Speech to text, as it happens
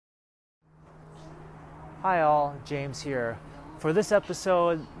Hi all, James here. For this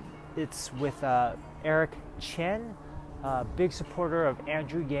episode, it's with Eric Chen, big supporter of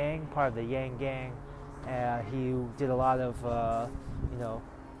Andrew Yang, part of the Yang Gang. He did a lot of,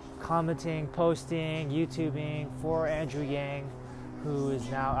 commenting, posting, YouTubing for Andrew Yang, who is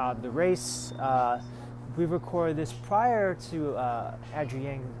now out of the race. We recorded this prior to Andrew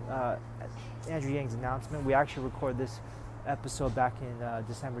Yang's announcement. We actually recorded this episode back in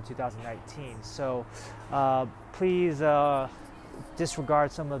December 2019. So please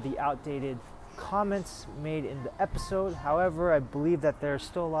disregard some of the outdated comments made in the episode. However, I believe that there's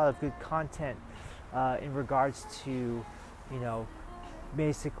still a lot of good content in regards to,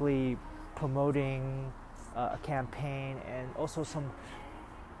 basically promoting a campaign and also some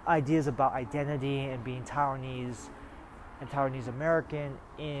ideas about identity and being Taiwanese and Taiwanese American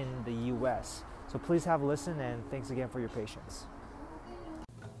in the US. So please have a listen, and thanks again for your patience.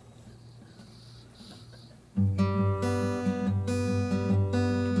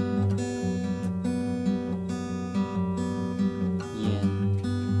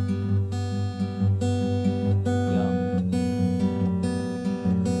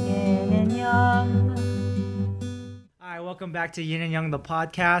 Welcome back to Yin and Yang, the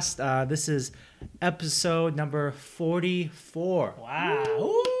podcast. This is episode number 44. Wow.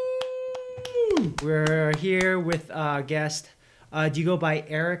 Ooh. We're here with a guest. Do you go by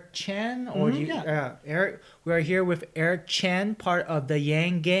Eric Chen? Or do you, Eric? We are here with Eric Chen, part of the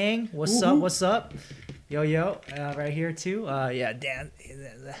Yang Gang. What's up? What's up? Yo. Right here too. Dan.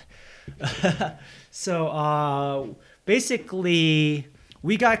 So basically,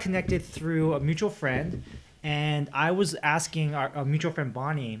 we got connected through a mutual friend. And I was asking our mutual friend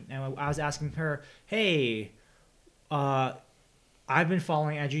Bonnie, and I was asking her, hey, I've been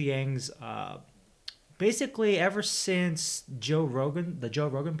following Andrew Yang's basically ever since the Joe Rogan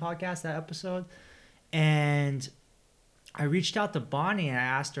podcast, that episode. And I reached out to Bonnie and I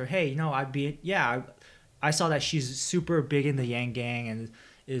asked her, hey, I saw that she's super big in the Yang Gang and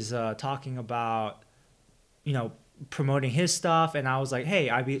is talking about, promoting his stuff, and I was like,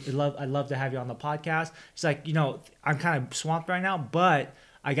 hey, I'd love to have you on the podcast. She's like, I'm kind of swamped right now, but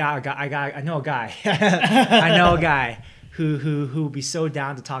I know a guy I know a guy who would be so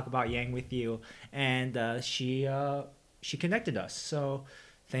down to talk about Yang with you, and she connected us. So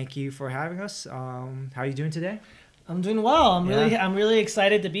thank you for having us. How are you doing today? I'm doing well. I'm really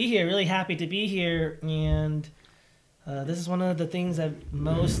excited to be here, really happy to be here, and this is one of the things I'm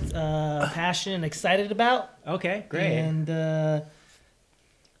most passionate and excited about. Okay, great. And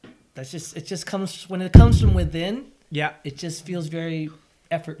it just comes when it comes from within. Yeah, it just feels very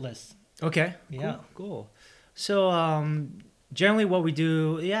effortless. Okay. Yeah. Cool. So generally, what we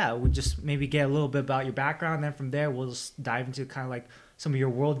do, we just maybe get a little bit about your background, and then from there we'll just dive into kind of like some of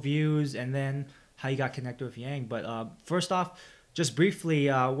your worldviews, and then how you got connected with Yang. But first off, just briefly,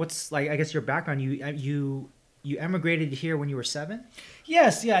 what's like I guess your background? You emigrated here when you were 7?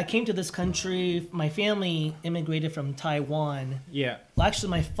 Yes, I came to this country. My family immigrated from Taiwan. Yeah. Well, actually,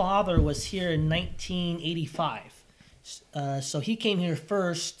 my father was here in 1985. So he came here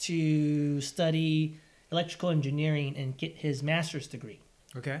first to study electrical engineering and get his master's degree.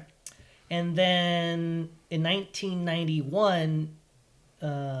 Okay. And then in 1991,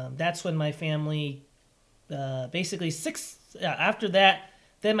 that's when my family, after that,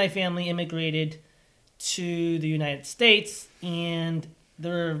 then my family immigrated to the United States, and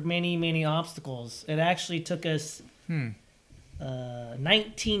there are many, many obstacles. It actually took us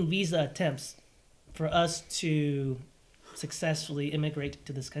 19 visa attempts for us to successfully immigrate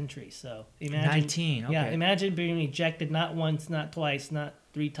to this country. So imagine 19. Okay. Yeah, imagine being rejected not once, not twice, not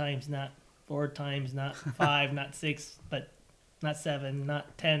 3 times, not 4 times, not 5, not 6, but not 7,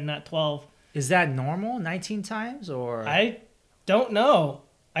 not 10, not 12. Is that normal? 19 times or? I don't know.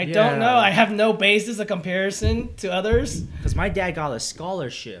 I don't know. I have no basis of comparison to others. Because my dad got a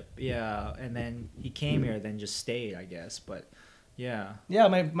scholarship, and then he came here, then just stayed, I guess. But yeah. Yeah,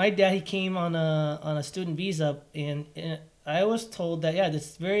 my dad, he came on a student visa, and I was told that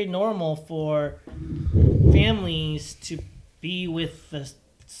it's very normal for families to be with the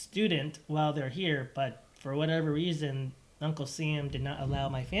student while they're here, but for whatever reason, Uncle Sam did not allow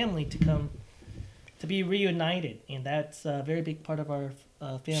my family to come to be reunited, and that's a very big part of our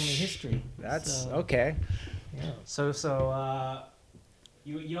family history. That's okay. Yeah. So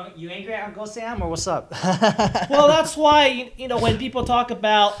you angry at Uncle Sam, or what's up? Well, that's why when people talk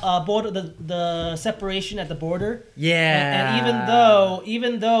about border, the separation at the border. Yeah. And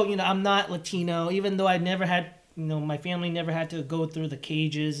even though I'm not Latino, even though I never had my family never had to go through the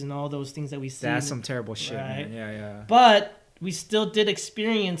cages and all those things that we see. That's some terrible shit, right? Man. Yeah. But we still did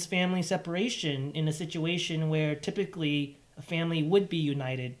experience family separation in a situation where typically a family would be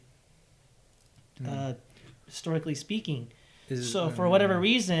united, historically speaking. So for whatever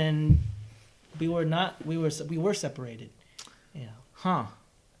reason, we were separated. Yeah. Huh.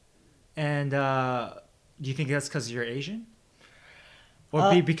 And do you think that's because you're Asian?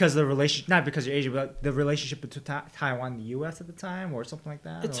 Or because the relation, not because you're Asian, but the relationship between Taiwan and the U.S. at the time, or something like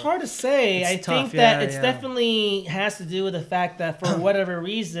that? It's hard to say. I think that it's definitely has to do with the fact that for whatever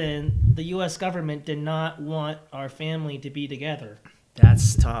reason, the U.S. government did not want our family to be together.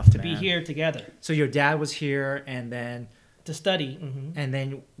 That's tough, to be here together. So your dad was here, and then to study. Mm-hmm. And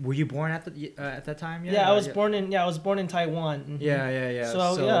then, were you born at that time? Yeah, I was born in Taiwan. Mm-hmm. Yeah.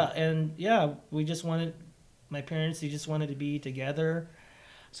 So we just wanted, my parents, they just wanted to be together.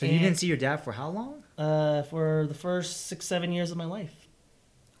 So you didn't see your dad for how long? For the first 6-7 years of my life.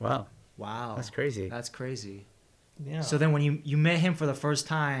 Wow. That's crazy. Yeah. So then when you met him for the first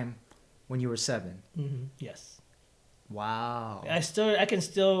time when you were 7? Mm-hmm. Yes. Wow. I can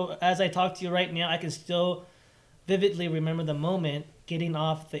still, as I talk to you right now, I can still vividly remember the moment getting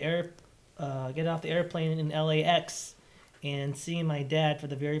off the airplane in LAX and seeing my dad for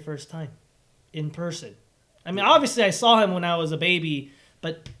the very first time in person. I mean, obviously I saw him when I was a baby,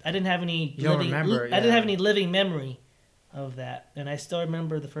 but I didn't have any I didn't have any living memory of that, and I still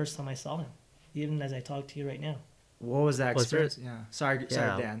remember the first time I saw him, even as I talk to you right now. What was that experience? Sorry,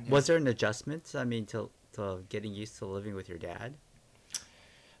 Dan. Was there an adjustment? I mean, to getting used to living with your dad?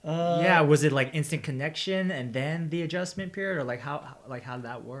 Was it like instant connection and then the adjustment period, or how did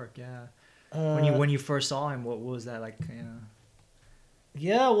that work? When you first saw him, what was that like?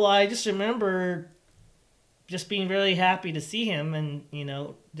 Yeah, well, I just remember just being really happy to see him, and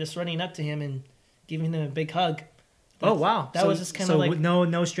just running up to him and giving him a big hug. Oh wow, that was just kind of like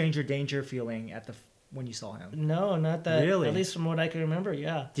no stranger danger feeling when you saw him. No, not that. Really? At least from what I can remember,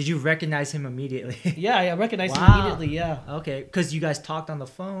 yeah. Did you recognize him immediately? Yeah, I recognized him immediately. Yeah. Okay, because you guys talked on the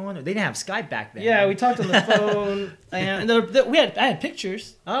phone. They didn't have Skype back then. Yeah, we talked on the phone, and I had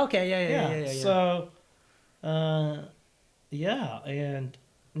pictures. Oh, okay, yeah. So, and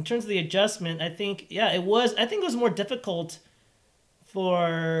in terms of the adjustment, I think it was more difficult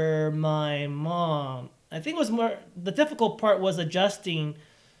for my mom. I think it was more, the difficult part was adjusting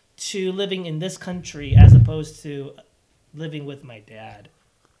to living in this country as opposed to living with my dad.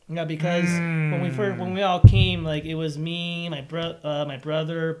 Yeah, because when we all came, like it was me, my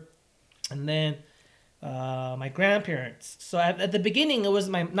brother, and then my grandparents. So at the beginning, it was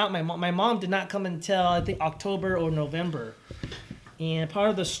my mom. My mom did not come until I think October or November. And part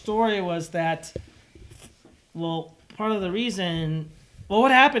of the story was that, part of the reason,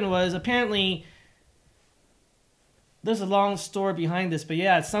 what happened was apparently, there's a long story behind this, but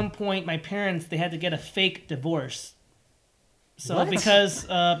at some point, my parents, they had to get a fake divorce. So what? because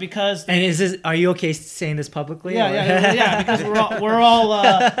and are you okay saying this publicly? Yeah, because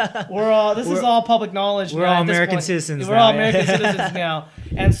this is all public knowledge. We're all American citizens. We're all American citizens now,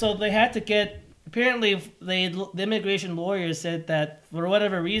 and so they had to get. Apparently, the immigration lawyers said that for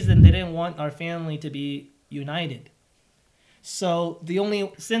whatever reason, they didn't want our family to be united. So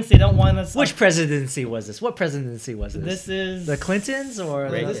since they don't want us. Which presidency was this? What presidency was this? This is the Clintons or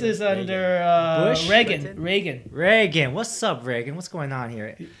Reagan. This is under Bush? Reagan. Reagan, what's up, Reagan? What's going on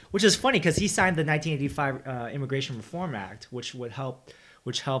here? Which is funny because he signed the 1985 Immigration Reform Act, which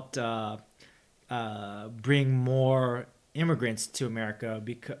helped bring more immigrants to America,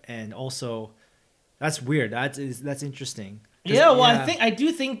 and also. That's weird. That's interesting. Yeah, well, I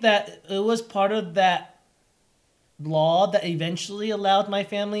do think that it was part of that law that eventually allowed my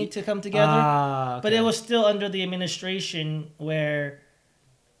family to come together. Okay. But it was still under the administration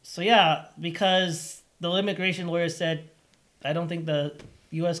because the immigration lawyer said, I don't think the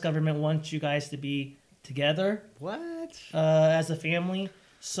U.S. government wants you guys to be together. What? As a family.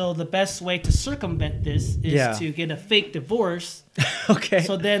 So the best way to circumvent this is to get a fake divorce. Okay.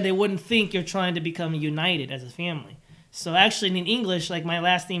 So then they wouldn't think you're trying to become united as a family. So actually in English, like my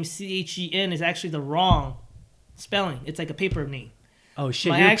last name Chen is actually the wrong spelling. It's like a paper name. Oh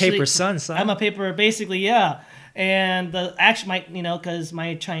shit! You're a paper son. I'm a paper, basically, yeah. And because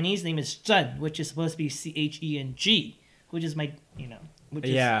my Chinese name is Zhen, which is supposed to be Cheng, which is my,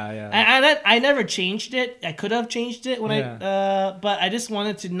 I never changed it. I could have changed it but I just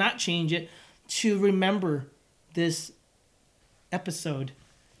wanted to not change it to remember this episode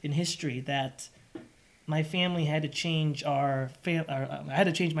in history that my family had to change I had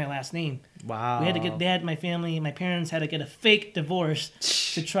to change my last name. Wow. My parents had to get a fake divorce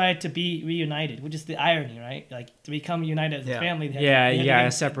to try to be reunited, which is the irony, right? Like to become united as a family, you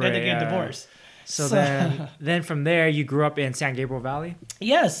gotta separate. They had to get a divorce. So then from there, you grew up in San Gabriel Valley?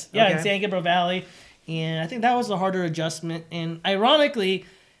 Yes, yeah, in Okay. San Gabriel Valley, and I think that was a harder adjustment. And ironically,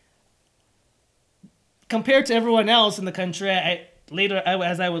 compared to everyone else in the country,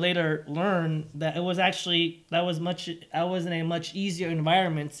 as I would later learn, that it was actually I was in a much easier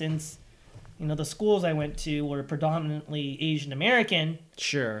environment since, the schools I went to were predominantly Asian American.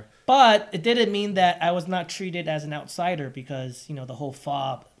 Sure. But it didn't mean that I was not treated as an outsider because the whole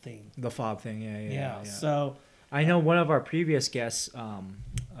fob thing. The fob thing, yeah. So I know one of our previous guests,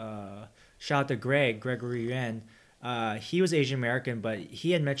 shout out to Gregory Yuan. He was Asian American, but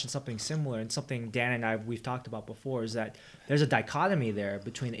he had mentioned something similar, and something Dan and we've talked about before, is that there's a dichotomy there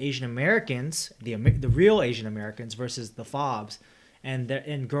between Asian Americans, the real Asian Americans, versus the fobs,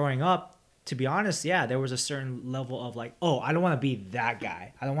 and growing up. To be honest, yeah, there was a certain level of like, oh, I don't want to be that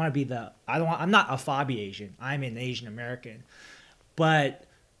guy. I'm not a fobby Asian. I'm an Asian American. But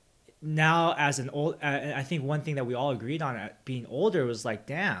now as an old, I think one thing that we all agreed on at being older was like,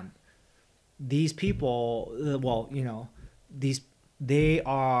 damn, these people, they're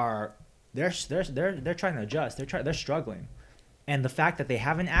trying to adjust. They're struggling. And the fact that they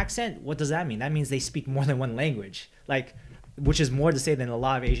have an accent, what does that mean? That means they speak more than one language. Like, which is more to say than a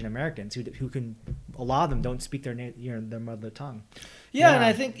lot of Asian Americans who can, a lot of them don't speak their mother tongue. yeah, and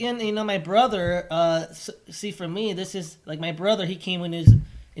I think my brother. See, for me, this is like my brother. He came when he was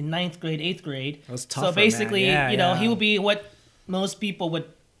in 9th grade, 8th grade. That was So tougher, basically, man. Yeah. he would be what most people would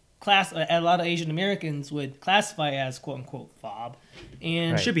a lot of Asian Americans would classify as quote unquote fob,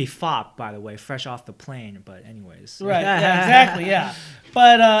 and It should be fop, by the way, fresh off the plane. But anyways, right, yeah, exactly, yeah.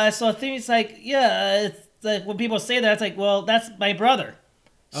 But so I think it's like, it's like when people say that, it's like, well, that's my brother.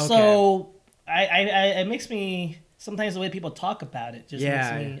 Okay. So it makes me sometimes the way people talk about it just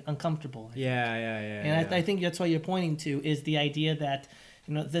Yeah. makes me uncomfortable. yeah. And I think that's what you're pointing to is the idea that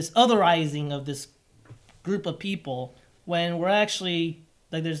this otherizing of this group of people when we're actually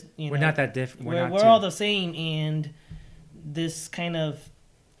like there's we're not that different. we're all the same, and this kind of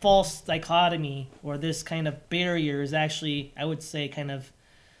false dichotomy or this kind of barrier is actually, I would say, kind of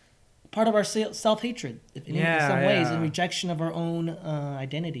part of our self-hatred in some ways, and rejection of our own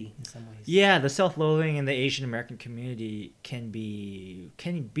identity in some ways. Yeah, the self-loathing in the Asian American community can be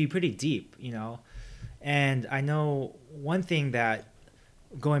pretty deep, And I know one thing that,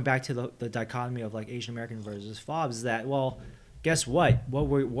 going back to the dichotomy of like Asian American versus fobs, is that, well, guess what? What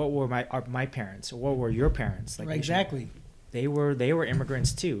were my parents, or what were your parents? Like, Right, exactly. they were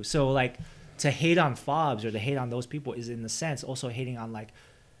immigrants too. So like, to hate on fobs or to hate on those people is in the sense also hating on like,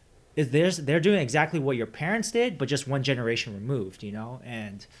 they're doing exactly what your parents did, but just one generation removed,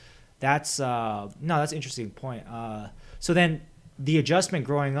 And that's that's an interesting point. So then the adjustment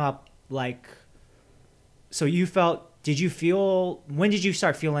growing up, like, so when did you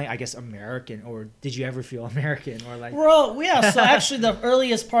start feeling, I guess, American, or did you ever feel American, or like? Well, yeah. So actually, the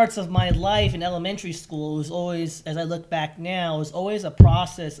earliest parts of my life in elementary school was always, as I look back now, was always a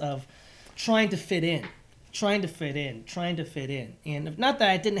process of trying to fit in. And not that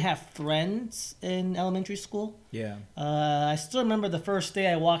I didn't have friends in elementary school. Yeah. I still remember the first day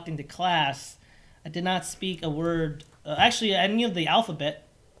I walked into class. I did not speak a word. Actually, I knew the alphabet,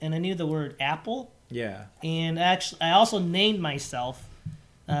 and I knew the word apple. Yeah. And actually, I also named myself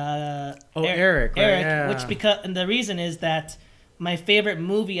Eric. Eric, Right? Yeah. and the reason is that my favorite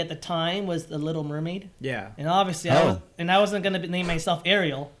movie at the time was The Little Mermaid, Yeah. and obviously I wasn't gonna name myself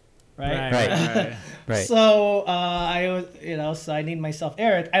Ariel, right? Right. Right. So I was, so I named myself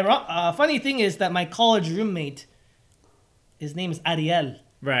Eric. Funny thing is that my college roommate, his name is Ariel.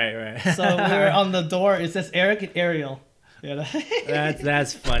 Right. So we were on the door. It says Eric and Ariel.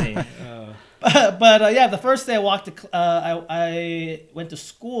 That's funny. Oh. But yeah, the first day I I went to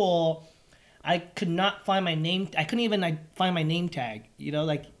school. I could not find my name. I couldn't even find my name tag.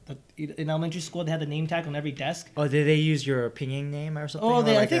 Like in elementary school, they had the name tag on every desk. Oh, did they use your pinyin name or something? Oh, or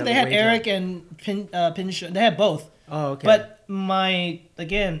I like think a they had wager? Eric and Pinsho. They had both. Oh, okay. But my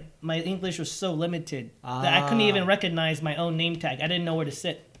English was so limited that I couldn't even recognize my own name tag. I didn't know where to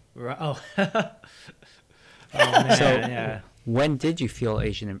sit. Right. Oh. Oh man. So- yeah. When did you feel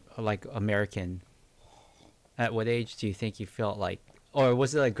Asian, like American? At what age do you think you felt like, or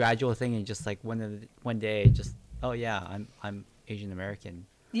was it a gradual thing and just like one day, just, oh yeah, I'm Asian American?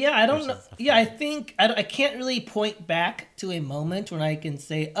 Yeah, I don't know. Versus a Yeah, I think I can't really point back to a moment when I can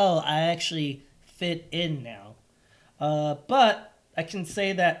say, "Oh, I actually fit in now." But I can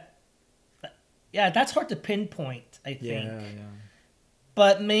say that, yeah, that's hard to pinpoint. I think, Yeah.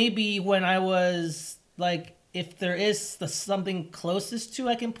 but maybe when I was like, if there is something closest to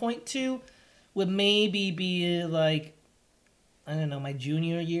I can point to, would maybe be like, I don't know, my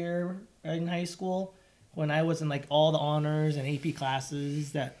junior year in high school when I was in like all the honors and AP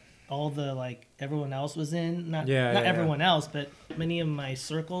classes that all the like everyone else was in. Not everyone else, but many of my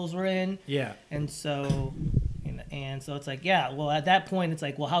circles were in. Yeah. And so, and so it's like, yeah. Well, at that point, it's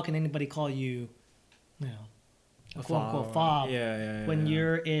like, well, how can anybody call you, you know, a quote unquote fob? When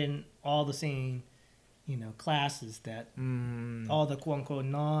you're in all the same, classes that all the quote unquote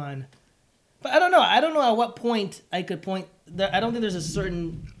non. But I don't know. I don't know at what point I could point. I don't think there's a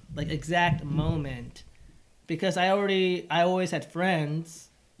certain like exact moment, because I always had friends.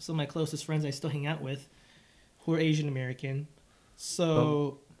 Some of my closest friends I still hang out with, who are Asian American.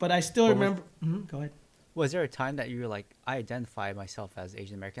 So, but I still remember. Go ahead. Was there a time that you were like, I identify myself as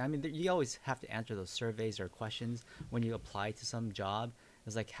Asian American? I mean, you always have to answer those surveys or questions when you apply to some job.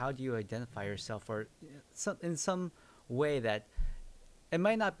 It's like, how do you identify yourself, or in some way that it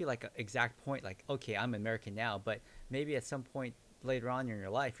might not be like an exact point, like, okay, I'm American now, but maybe at some point later on in your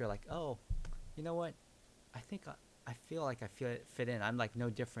life, you're like, oh, you know what? I think I feel like I fit in. I'm like no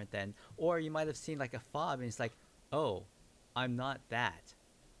different than, or you might have seen like a fob and it's like, oh, I'm not that.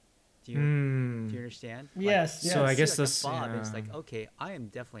 Do you understand? Yes. So I guess like this. a fob, it's like, okay, I am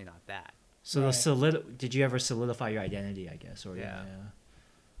definitely not that. So did you ever solidify your identity? I guess, or yeah.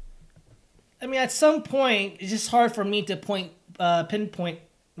 I mean, at some point, it's just hard for me to pinpoint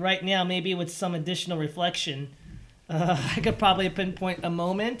right now. Maybe with some additional reflection, I could probably pinpoint a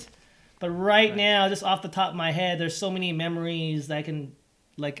moment. But right now, just off the top of my head, there's so many memories that I can,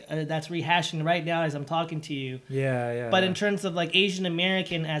 that's rehashing right now as I'm talking to you. Yeah. But in terms of like Asian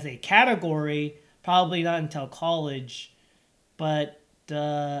American as a category, probably not until college. But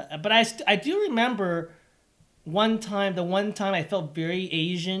I do remember the one time I felt very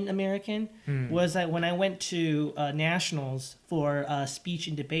Asian American was that when I went to nationals for speech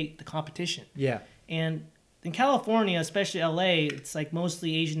and debate, the competition. Yeah. And in California, especially LA, it's like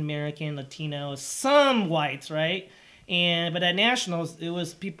mostly Asian American, Latino, some whites, right? But at nationals, it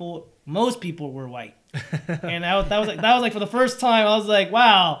was most people were white. And that was like for the first time, I was like,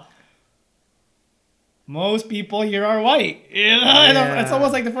 wow, most people here are white. And it's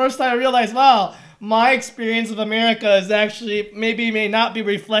almost like the first time I realized, wow, my experience of America is actually may not be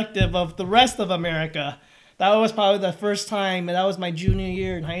reflective of the rest of America. That was probably the first time, and that was my junior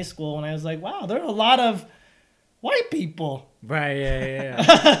year in high school, and I was like, wow, there are a lot of white people. Right,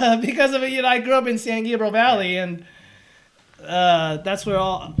 yeah. Because of it, I grew up in San Gabriel Valley, and that's where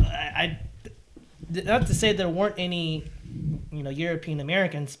not to say there weren't any, European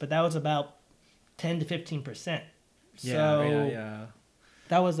Americans, but that was about 10 to 15%. Yeah.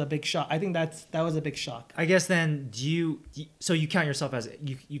 That was a big shock. I think that was a big shock. I guess then, so you count yourself as,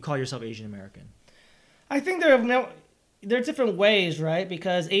 you call yourself Asian American? I think there are different ways, right?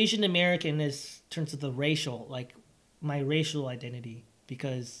 Because Asian American is in terms of the racial, like my racial identity,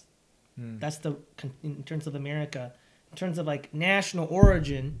 because that's in terms of America. In terms of like national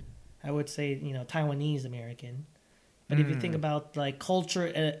origin, I would say, Taiwanese American. But if you think about like culture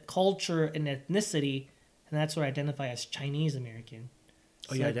and ethnicity, and that's where I identify as Chinese American.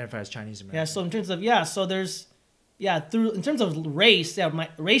 Oh, you identify as Chinese American. Yeah, so in terms of, so there's, in terms of race, my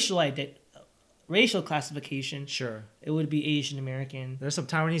racial classification, sure, it would be Asian American. There's some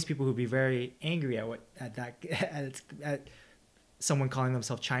Taiwanese people who'd be very angry at someone calling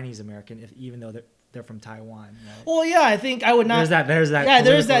themselves Chinese American, even though they're from Taiwan. Right? Well, yeah, I think I would not. There's that.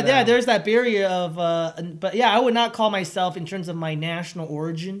 Yeah, there's that barrier of. But yeah, I would not call myself in terms of my national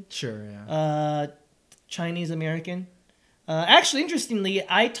origin. Sure. Yeah. Chinese American. Actually, interestingly,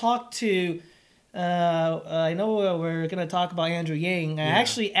 I talked to. I know we're gonna talk about Andrew Yang. I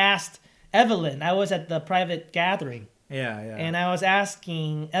actually asked Evelyn. I was at the private gathering. Yeah. And I was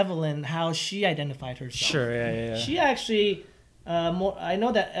asking Evelyn how she identified herself. Sure. Yeah. She actually. I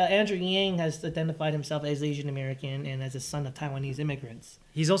know that Andrew Yang has identified himself as Asian American and as a son of Taiwanese immigrants.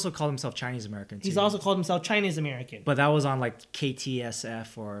 He's also called himself Chinese American too. He's also called himself Chinese American. But that was on like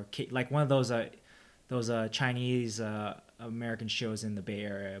KTSF or like one of those Chinese American shows in the Bay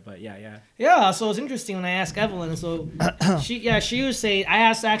Area. But yeah. So it's interesting when I asked Evelyn. So she was saying, I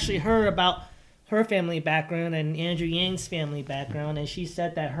asked actually her about her family background and Andrew Yang's family background, and she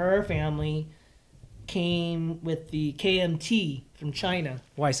said that her family came with the KMT from China.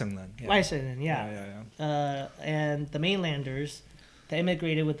 Weissenlen. Yeah. And the mainlanders that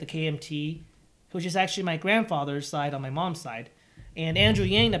immigrated with the KMT, which is actually my grandfather's side on my mom's side. And Andrew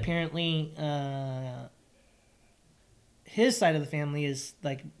Yang, apparently, his side of the family is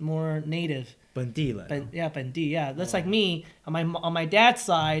like more native. Bandi. Bandi. Yeah, that's like me. On my dad's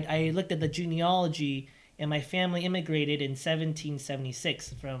side, I looked at the genealogy, and my family immigrated in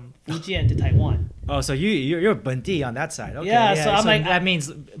 1776 from Fujian to Taiwan. Oh, so you're Bunti on that side. Okay, Yeah, so I'm like- that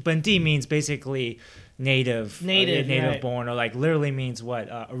means Bunti means basically native right. born, or like literally means what,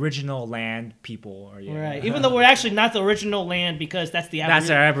 original land people, or yeah. Right. Even though we're actually not the original land, because that's the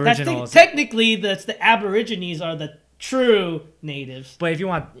That's our Aboriginals. Technically, that's the Aborigines are the true natives. But if you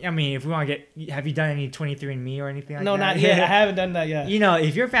want, I mean, if we want to get, have you done any 23andMe or anything like No, that? not yet. I haven't done that yet. You know,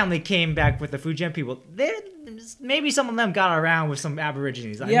 if your family came back with the Fujian people, maybe some of them got around with some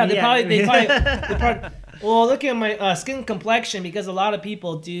Aborigines. Yeah, they probably. Well, look at my skin complexion, because a lot of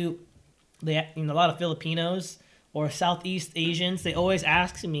people do. A lot of Filipinos or Southeast Asians, they always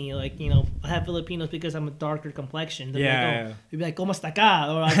ask me, like, I have Filipinos because I'm a darker complexion. They're like, they'd be like, "Kumusta ka?"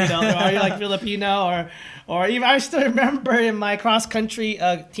 Or like, are you like Filipino? Or even I still remember in my cross country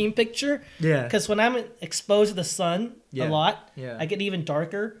team picture. Yeah. Because when I'm exposed to the sun a lot, I get even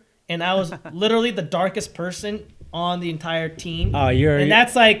darker, and I was literally the darkest person on the entire team. Oh,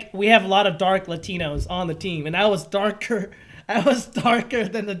 that's like, we have a lot of dark Latinos on the team, and I was darker. I was darker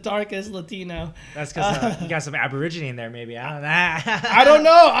than the darkest Latino. That's because you got some Aborigine in there, maybe. I don't know. I don't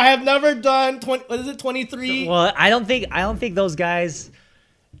know. I have never done 23? Well, I don't think those guys,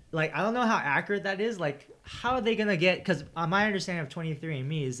 like, I don't know how accurate that is. Like, how are they gonna get? Because my understanding of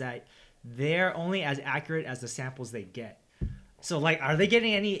 23andMe is that they're only as accurate as the samples they get. So, like, are they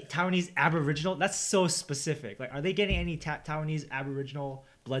getting any Taiwanese Aboriginal? That's so specific. Like, are they getting any Taiwanese Aboriginal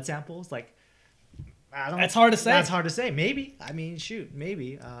blood samples? Like, I don't. That's hard to say. That's hard to say. Maybe. I mean, shoot,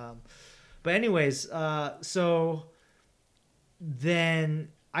 maybe. But anyways, so then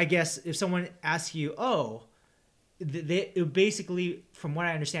I guess if someone asks you, it basically, from what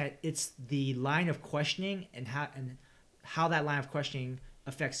I understand, it's the line of questioning and how that line of questioning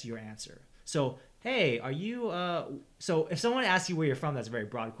affects your answer. So, hey, are you? So if someone asks you where you're from, that's a very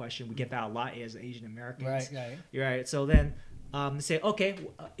broad question. We get that a lot as Asian Americans. Right. You're right. So then. Say, okay,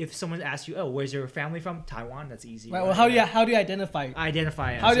 if someone asks you, where's your family from? Taiwan. That's easy. Right. Well, how do you identify? How do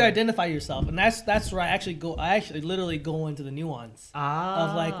you identify yourself? And that's where I actually literally go into the nuance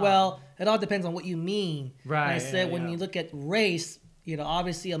of like, well, it all depends on what you mean. Right. And I said when you look at race,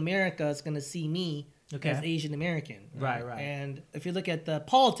 obviously America is going to see me as Asian American. Right. And if you look at the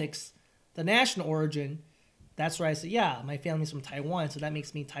politics, the national origin, that's where I say, my family's from Taiwan, so that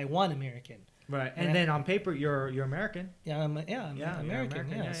makes me Taiwan American. Right, and then on paper, you're American. I'm American.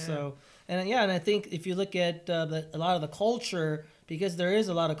 Yeah. So, and I think if you look at a lot of the culture, because there is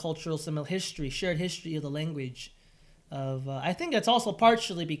a lot of cultural history, shared history of the language, I think that's also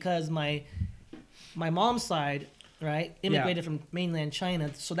partially because my mom's side, right, immigrated from mainland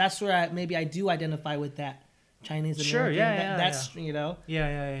China, so that's where I do identify with that Chinese American. Sure, That's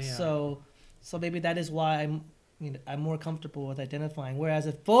Yeah. So maybe that is why I'm more comfortable with identifying. Whereas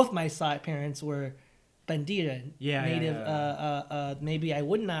if both my side parents were Bandira, native, maybe I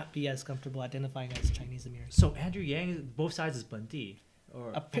would not be as comfortable identifying as Chinese American. So Andrew Yang, both sides is Bunti,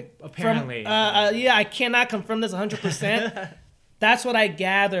 or apparently. I cannot confirm this 100%. That's what I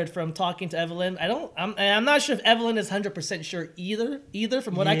gathered from talking to Evelyn. I'm not sure if Evelyn is 100% sure either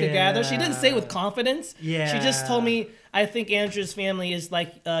from what I could gather. She didn't say with confidence. Yeah. She just told me, I think Andrew's family is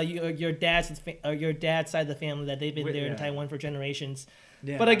like your dad's side of the family, that they've been there in Taiwan for generations.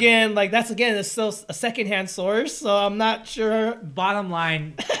 Yeah. But again, it's still a secondhand source, so I'm not sure. Bottom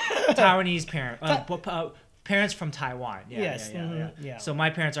line, Taiwanese parents from Taiwan. Yes. Yeah. So my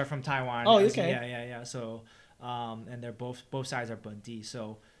parents are from Taiwan. Oh, okay. Yeah. So, and they're both sides are Bunti.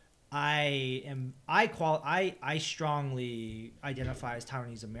 So, I strongly identify as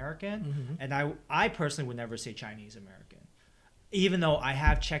Taiwanese American, and I personally would never say Chinese American, even though I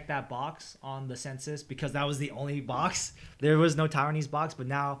have checked that box on the census, because that was the only box. There was no Taiwanese box, but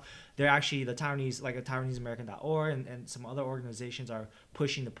now they're actually the Taiwanese, like a TaiwaneseAmerican.org and some other organizations are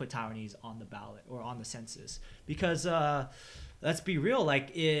pushing to put Taiwanese on the ballot or on the census, because let's be real,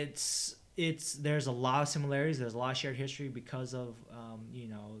 like there's a lot of similarities, there's a lot of shared history because of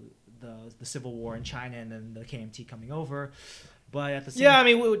the Civil War in China and then the KMT coming over. But at the same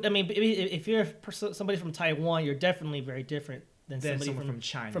if you're somebody from Taiwan, you're definitely very different than somebody from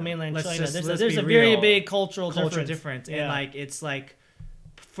China, from mainland China. There's a very big cultural difference. And like it's like,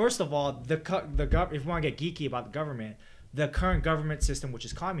 first of all, the if we want to get geeky about the government, the current government system, which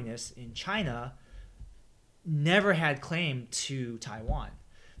is communist in China, never had claim to Taiwan.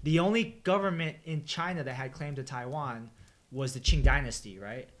 The only government in China that had claim to Taiwan was the Qing Dynasty,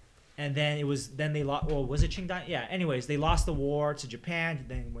 right? And then they lost. Well, was it Qing Dynasty? Yeah. Anyways, they lost the war to Japan.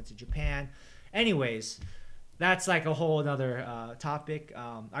 Then went to Japan. Anyways, that's like a whole other topic.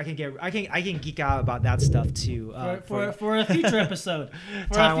 I can geek out about that stuff too. For a future episode.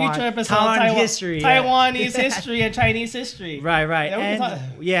 For Taiwan- a future episode, Taiwan history, yeah. Taiwanese history and Chinese history. Right, Yeah, we can and talk-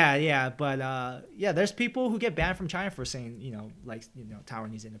 but there's people who get banned from China for saying,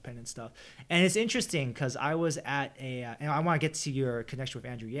 Taiwanese independent stuff, and it's interesting because I was at and I want to get to your connection with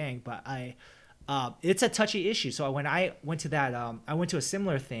Andrew Yang, but it's a touchy issue. So when I went to that, I went to a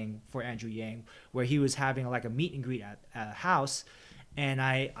similar thing for Andrew Yang where he was having like a meet and greet at a house, and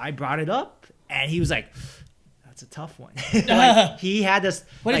I brought it up, and he was like, "That's a tough one." Like, he had this.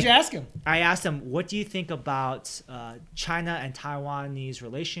 What did you ask him? I asked him, "What do you think about China and Taiwan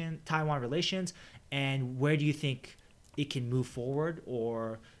relations, and where do you think it can move forward,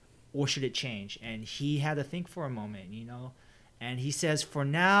 or should it change?" And he had to think for a moment, and he says, "For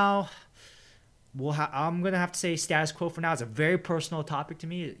now, I'm gonna have to say status quo for now." It's a very personal topic to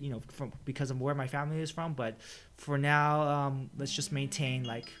me, because of where my family is from. But for now, let's just maintain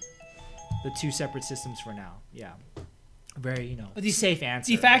like the two separate systems for now. Yeah, very safe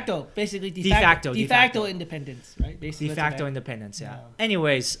answer. De facto, basically de facto independence, right? Basically, De that's what facto I- independence. Yeah. Yeah.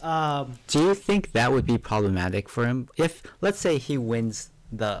 Anyways, Do you think that would be problematic for him if, let's say, he wins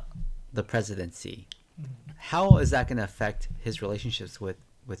the presidency? How is that going to affect his relationships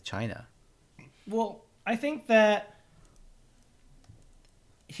with China? Well, I think that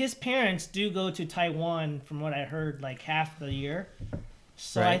his parents do go to Taiwan, from what I heard, like half the year.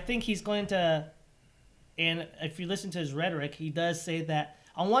 So I Right. think he's going to, and if you listen to his rhetoric, he does say that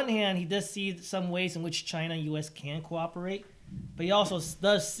on one hand, he does see some ways in which China and U.S. can cooperate, but he also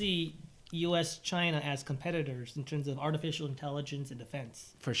does see U.S. China as competitors in terms of artificial intelligence and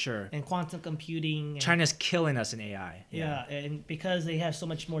defense for sure, and quantum computing. And, China's killing us in AI. yeah, and because they have so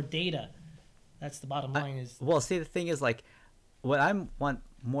much more data, that's the bottom line. Is Well, see, the thing is, like, what I'm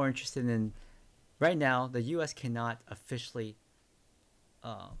more interested in right now, the U.S. cannot officially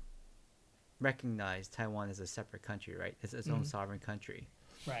recognize Taiwan as a separate country, right? It's its own sovereign country,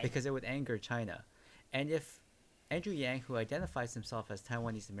 right. because it would anger China. And if Andrew Yang, who identifies himself as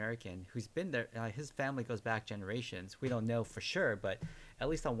Taiwanese American, who's been there, his family goes back generations. We don't know for sure, but at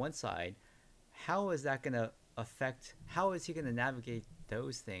least on one side, how is that going to affect? How is he going to navigate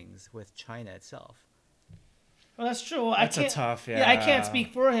those things with China itself? Well, that's true. That's I a can't, tough, Yeah, I yeah. can't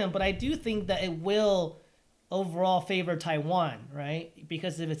speak for him, but I do think that it will overall favor Taiwan, right?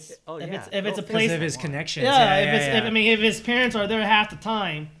 Because if it's Oh, if yeah. it's if it's a Because place, Because of his connections. yeah, if his parents are there half the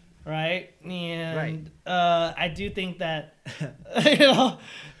time, right? And I do think that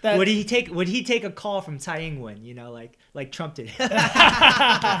that Would he take a call from Tsai Ing-wen? Like Trump did. but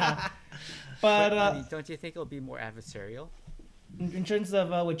I mean, don't you think it'll be more adversarial? in terms of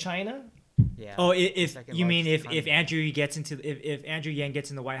with China, Yeah. Oh, if Second you mean largest if economy. if Andrew Yang gets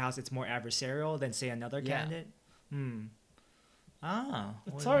in the White House, it's more adversarial than say another Yeah. candidate.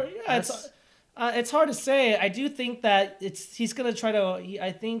 it's hard. Yeah, it's hard to say. I do think that he's gonna try to.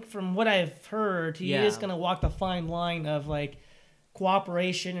 I think from what I've heard, he Yeah. is gonna walk the fine line of like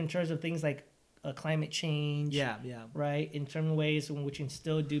cooperation in terms of things like climate change. Yeah. Right. In terms of ways in which you can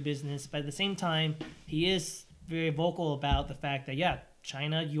still do business, but at the same time, he is very vocal about the fact that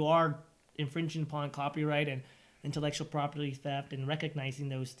China, you are infringing upon copyright and intellectual property theft, and recognizing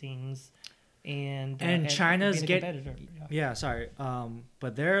those things. And China's being a get- competitor. Yeah. Yeah, sorry.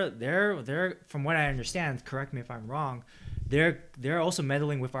 But they're from what I understand, correct me if I'm wrong, they're also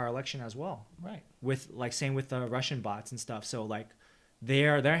meddling with our election as well. Right. With same with the Russian bots and stuff. So like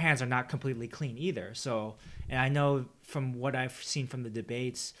their hands are not completely clean either. So, and I know from what I've seen from the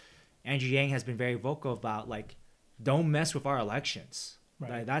debates, Andrew Yang has been very vocal about like, don't mess with our elections.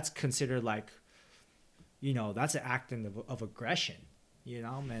 Right. Like, that's considered like, that's an act of aggression.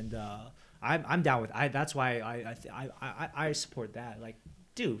 And I'm down with. That's why I support that. Like,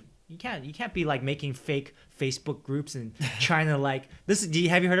 dude, you can't be like making fake Facebook groups and trying to like this.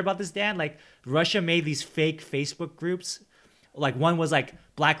 Have you heard about this, Dan? Like, Russia made these fake Facebook groups. Like, one was like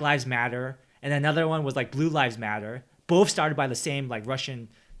Black Lives Matter, and another one was like Blue Lives Matter. Both started by the same like Russian,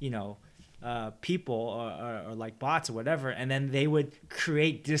 people or like bots or whatever, and then they would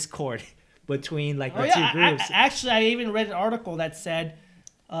create discord between like the two groups. Actually, I even read an article that said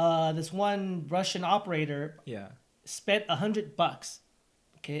this one Russian operator Yeah. spent $100,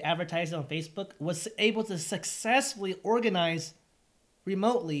 advertising on Facebook, was able to successfully organize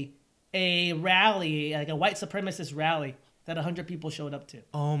remotely a rally, like a white supremacist rally that 100 people showed up to.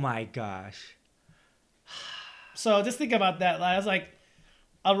 Oh my gosh. So just think about that. I was like,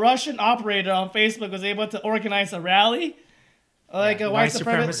 a Russian operator on Facebook was able to organize a rally, like a white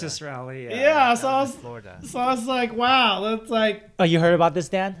supremacist. rally. Yeah, so That I was was, in Florida. so I was like, wow, that's like, Oh, you heard about this,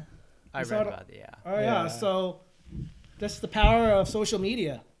 Dan? I You saw read it? about it. Yeah. Oh yeah. Yeah. So that's the power of social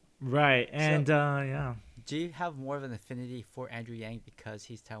media. Right. And yeah. Do you have more of an affinity for Andrew Yang because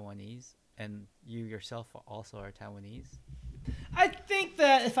he's Taiwanese and you yourself also are Taiwanese? I think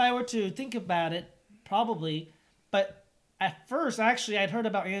that if I were to think about it, probably. But at first, actually, I'd heard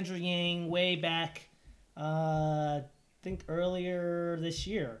about Andrew Yang way back, I think earlier this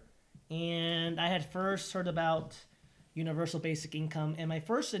year. And I had first heard about universal basic income. And my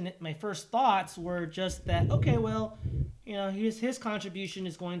first thoughts were just that, okay, well, you know, his contribution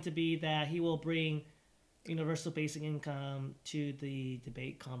is going to be that he will bring universal basic income to the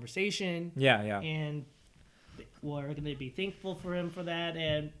debate conversation. Yeah. Yeah. And we're going to be thankful for him for that,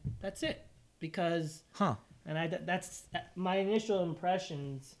 and that's it. Because, Huh. and that's my initial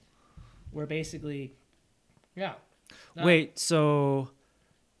impressions were basically, yeah. Wait. So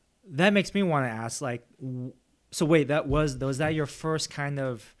that makes me want to ask, like, so wait, was that your first kind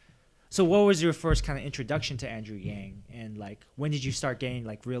of? So what was your first kind of introduction to Andrew Yang, and like when did you start getting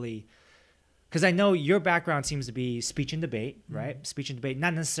like really? Because I know your background seems to be speech and debate, right? Speech and debate,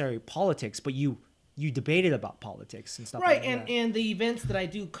 not necessarily politics, but you debated about politics and stuff Right, like that. and the events that I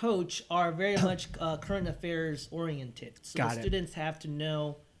do coach are very much current affairs oriented. So Got the it. students have to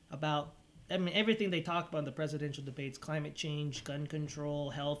know about, I mean, everything they talk about in the presidential debates: climate change, gun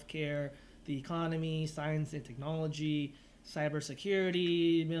control, healthcare, the economy, science and technology,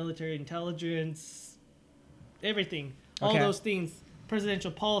 cybersecurity, military intelligence, everything. All Okay. those things,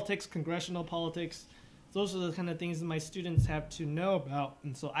 presidential politics, congressional politics. Those are the kind of things that my students have to know about,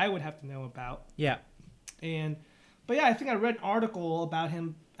 and so I would have to know about. Yeah. But yeah, I think I read an article about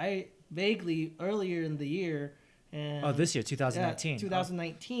him. I vaguely earlier in the year. And Oh, this year, 2019. Yeah,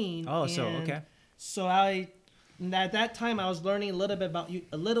 2019. Oh, so and okay. So at that time I was learning a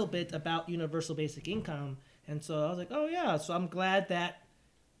little bit about universal basic income, and so I was like, oh yeah. So I'm glad that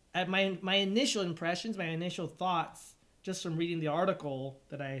at my initial impressions, my initial thoughts, just from reading the article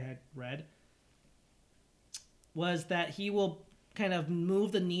that I had read, was that he will kind of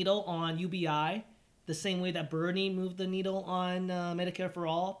move the needle on UBI the same way that Bernie moved the needle on Medicare for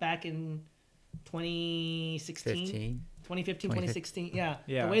All back in 2016, 2015, 2016. Yeah.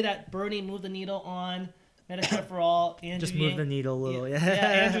 Yeah. The way that Bernie moved the needle on Medicare for All, Andrew Just move Yang, the needle a little. Yeah.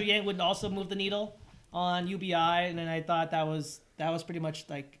 Andrew Yang would also move the needle on UBI, and then I thought that was pretty much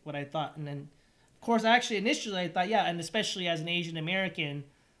like what I thought. And then, of course, actually initially I thought, yeah, and especially as an Asian American,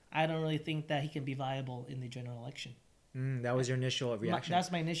 I don't really think that he can be viable in the general election. That was your initial reaction.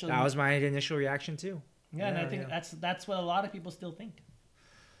 That's my initial. That was my initial reaction too. Yeah, and I think that's what a lot of people still think.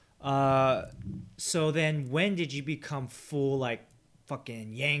 So then when did you become full like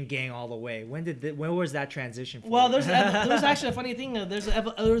fucking Yang Gang all the way? When was that transition for Well, you? there's actually a funny thing. There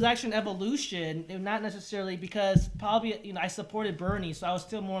was actually an evolution, not necessarily because probably I supported Bernie, so I was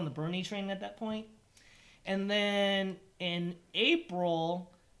still more on the Bernie train at that point. And then in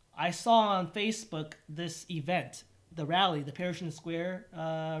April, I saw on Facebook this event, the rally, the Parishton Square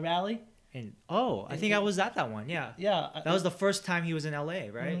rally. I think I was at that one. Yeah. Yeah, That was the first time he was in LA,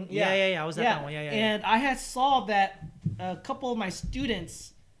 right? Mhm, Yeah. I was at that one. Yeah. And I had saw that a couple of my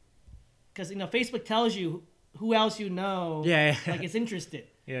students, because Facebook tells you who else you know, Yeah. like is interested.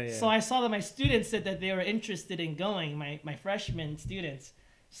 Yeah. So I saw that my students said that they were interested in going, my freshman students.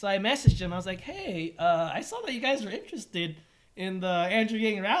 So I messaged them. I was like, hey, I saw that you guys were interested in the Andrew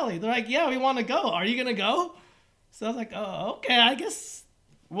Yang rally. They're like, yeah, we want to go. Are you going to go? So I was like, oh, okay, I guess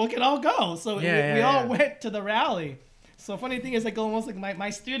we can all go. So we all went to the rally. So funny thing is, like, almost like my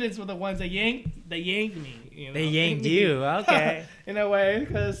students were the ones that yanked me. They yanked you. Okay. In a way,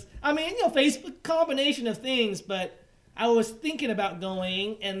 because, Facebook, combination of things, but I was thinking about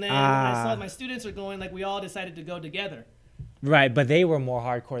going, and then I saw my students are going, like, we all decided to go together. Right, but they were more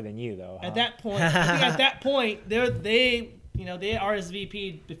hardcore than you, though. At that point, they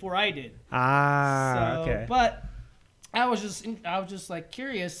RSVP'd before I did. Okay. But I was just like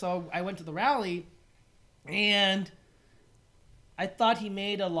curious, so I went to the rally, and I thought he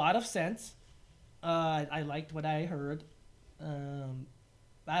made a lot of sense. I liked what I heard.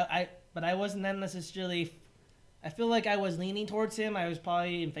 But I wasn't necessarily. I feel like I was leaning towards him. I was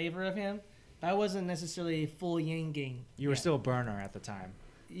probably in favor of him. I wasn't necessarily full Yang Gang. You were still a burner at the time.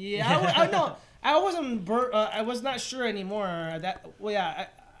 Yeah, I wasn't. I was not sure anymore.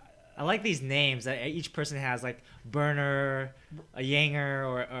 I like these names that each person has, like burner, a Yanger,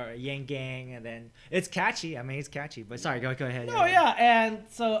 or a Yang Gang, and then it's catchy. I mean, it's catchy. But sorry, go ahead. No, yeah, and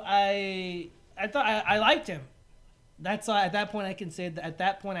so I thought I liked him. That's why at that point I can say that at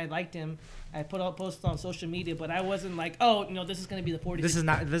that point I liked him. I put out posts on social media, but I wasn't like, oh, this is going to be the 46th. This is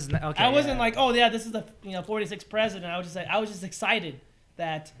not okay. I wasn't like, oh yeah, this is the 46th president. I was just excited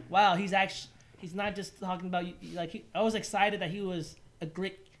that wow, he's not just talking about like I was excited that he was a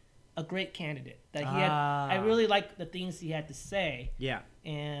great candidate. That he had I really liked the things he had to say, Yeah.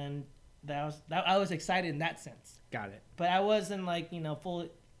 and I was excited in that sense. Got it. But I wasn't like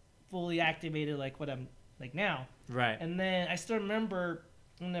fully activated like what I'm like now. Right. And then I still remember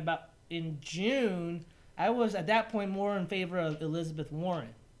in June, I was at that point more in favor of Elizabeth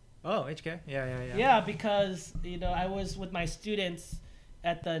Warren. Oh, HK. Yeah. Yeah, because I was with my students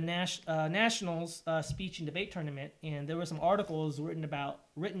at the Nationals speech and debate tournament, and there were some articles written about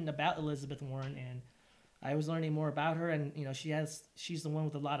Elizabeth Warren, and I was learning more about her, and she's the one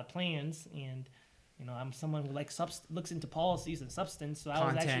with a lot of plans, and I'm someone who looks into policies and substance, so I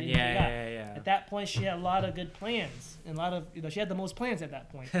was Content, actually yeah. At that point, she had a lot of good plans, and a lot of she had the most plans at that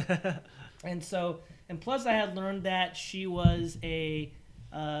point, and plus I had learned that she was a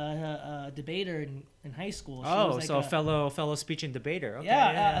debater in high school. She was like so a fellow speech and debater.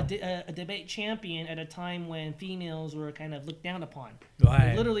 Okay, a debate champion at a time when females were kind of looked down upon. Right.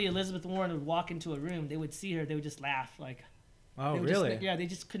 Like, literally, Elizabeth Warren would walk into a room, they would see her, they would just laugh like. Oh, they really? They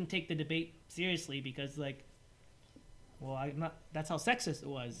just couldn't take the debate seriously because that's how sexist it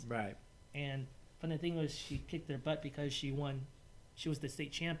was. Right. And funny thing was, she kicked their butt because she won. She was the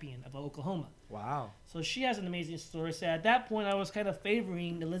state champion of Oklahoma. Wow. So she has an amazing story. So at that point, I was kind of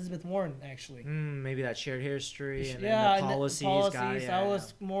favoring Elizabeth Warren, actually. Maybe that shared history and yeah, then the policies. I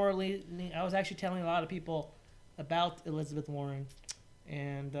was actually telling a lot of people about Elizabeth Warren,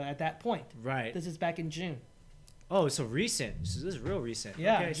 and at that point, Right. this is back in June. Oh, so recent. So this is real recent.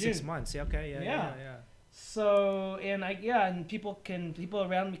 Yeah, Okay, June. 6 months. Yeah. Okay. Yeah. So and people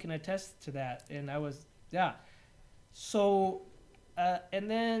around me can attest to that, and I was So,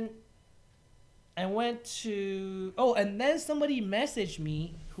 and then I went to and then somebody messaged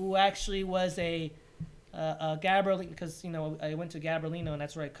me who actually was a Gabrielino, because I went to Gabrielino and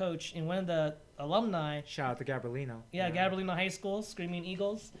that's where I coach, and one of the alumni. Shout out to Gabrielino. Yeah, Gabrielino High School, Screaming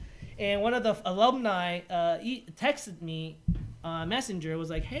Eagles. And one of the alumni texted me on Messenger,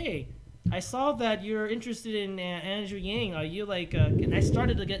 was like, hey, I saw that you're interested in Andrew Yang. Are you like, and I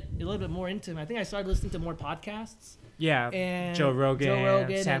started to get a little bit more into him. I think I started listening to more podcasts. Yeah, And Joe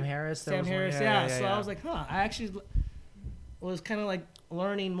Rogan, Sam and Harris. Sam Harris, So I was like, I actually was kind of like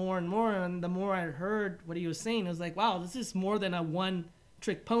learning more and more. And the more I heard what he was saying, I was like, wow, this is more than a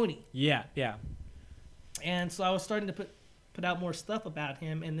one-trick pony. Yeah. And so I was starting to put out more stuff about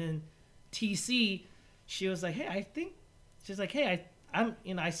him, and then TC, she was like, I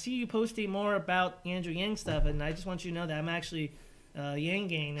see you posting more about Andrew Yang stuff, and I just want you to know that I'm actually Yang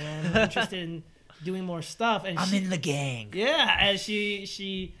Gang, and I'm interested in doing more stuff. And I'm in the gang. Yeah, and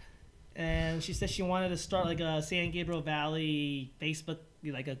she said she wanted to start like a San Gabriel Valley Facebook,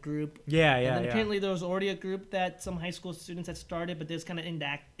 like a group. Yeah. And then apparently there was already a group that some high school students had started, but there's kind of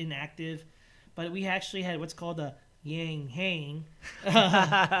inactive. But we actually had what's called a Yang Hang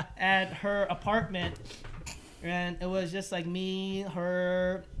at her apartment, and it was just like me,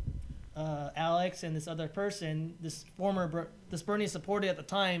 her, Alex, and this other person, this Bernie supporter at the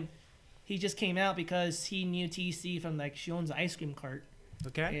time. He just came out because he knew TC from, like, she owns an ice cream cart.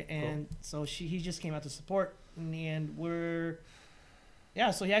 Okay. And so he just came out to support, and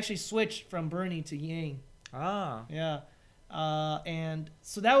so he actually switched from Bernie to Yang. Ah. Yeah. And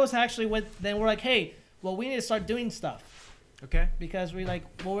so that was actually then we're like, hey, well, we need to start doing stuff. Okay. Because we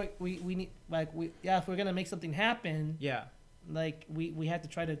need, if we're going to make something happen, Yeah. like we have to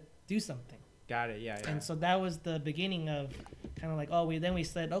try to do something. Got it. Yeah. And so that was the beginning of kind of like, we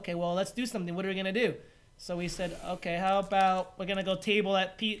said, okay, well, let's do something. What are we going to do? So we said, okay, how about we're going to go table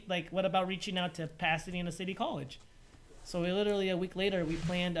at what about reaching out to Pasadena City College? So we literally a week later, we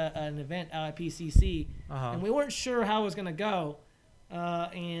planned an event out at PCC, and we weren't sure how it was going to go.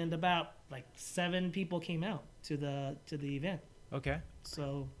 And about like 7 people came out to the event. Okay.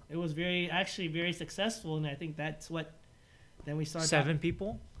 So it was actually very successful, and I think that's what. Then we started. 7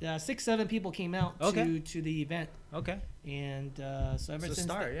 people. 6-7 people came out to the event. Okay. And so ever So since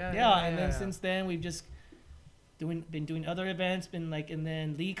start, since then we've just been doing other events. And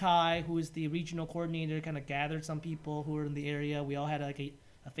then Lee Kai, who is the regional coordinator, kind of gathered some people who were in the area. We all had like a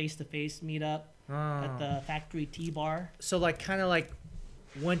face-to-face meetup at the Factory Tea Bar. So kind of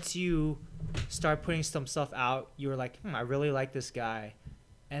once you start putting some stuff out, you were like, I really like this guy,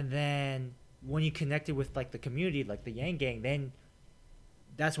 and then when you connected with like the community, like the Yang Gang, then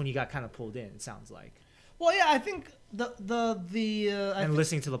that's when you got kind of pulled in. It sounds like. Well, yeah, I think and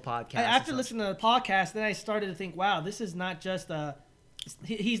listening to the podcast. After listening to the podcast, then I started to think, wow, this is not just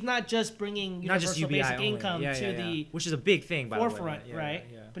he's not just bringing universal basic income to the which is a big thing by forefront, the way. right?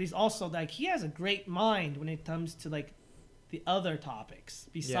 Yeah. But he's also he has a great mind when it comes to the other topics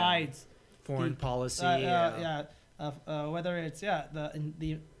besides Foreign the- policy. whether it's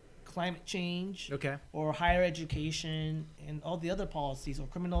the climate change Okay. or higher education and all the other policies or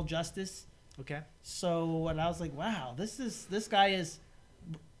criminal justice. Okay. So when I was like, wow, this guy is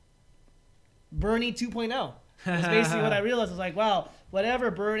Bernie 2.0. That's basically what I realized. I was like, wow,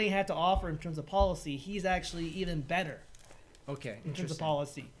 whatever Bernie had to offer in terms of policy, he's actually even better Okay. in terms of Interesting.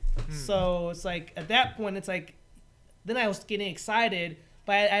 policy. So it's like at that point, it's like then I was getting excited,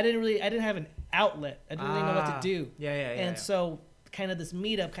 but I didn't have an outlet. I didn't really know what to do. Yeah. And so kind of this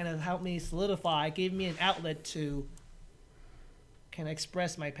meetup kind of helped me solidify, gave me an outlet to kind of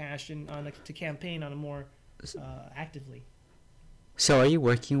express my passion to campaign on a more actively. So are you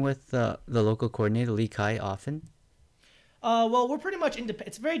working with the local coordinator Lee Kai often? Well, we're pretty much independent.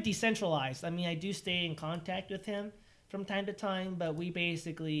 It's very decentralized. I mean, I do stay in contact with him from time to time, but we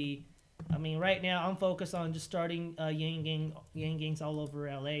basically, I mean, right now I'm focused on just starting Yang gangs all over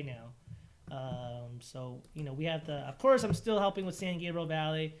LA now. So we have of course, I'm still helping with San Gabriel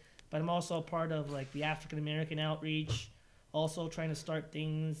Valley, but I'm also a part of like the African American outreach. Also trying to start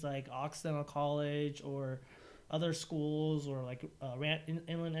things like Occidental College or other schools or like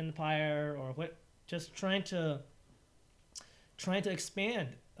Inland Empire or what. Just trying to expand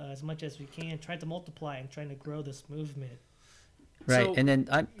as much as we can, trying to multiply and trying to grow this movement. Right, So- and then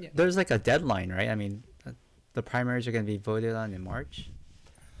Yeah. there's like a deadline, right? I mean, the primaries are going to be voted on in March.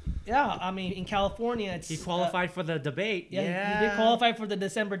 Yeah, I mean, in California, it's He qualified for the debate. Yeah, he did qualify for the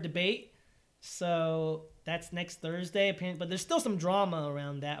December debate, so that's next Thursday. But there's still some drama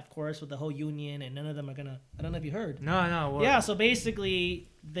around that, of course, with the whole union, and none of them are gonna. I don't know if you heard. No. What? Yeah, so basically,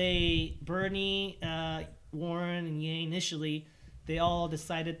 Bernie, Warren, and Yang initially, they all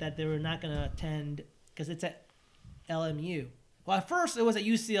decided that they were not gonna attend because it's at LMU. Well, at first it was at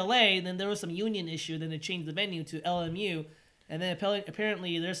UCLA, then there was some union issue, then they changed the venue to LMU. And then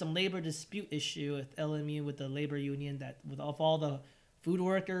apparently there's some labor dispute issue at LMU with the labor union with all the food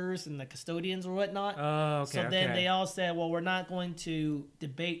workers and the custodians or whatnot. Oh, okay. So then they all said, well, we're not going to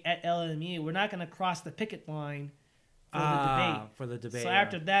debate at LMU. We're not going to cross the picket line for the debate. For the debate. So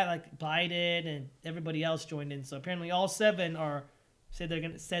after that, like Biden and everybody else joined in. So apparently all seven said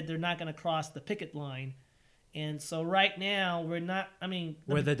they're not going to cross the picket line. And so right now we're not. I mean,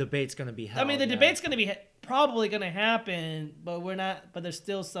 where the debate's gonna be held. the debate's going to be probably going to happen, but we're not. But there's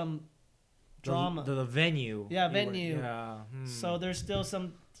still some drama. The venue. Yeah, venue. Yeah. So there's still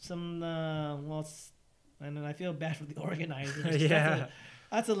some and I feel bad for the organizers. Yeah.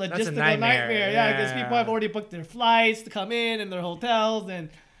 That's a logistical nightmare. nightmare. Yeah, because Yeah. people have already booked their flights to come in and their hotels, and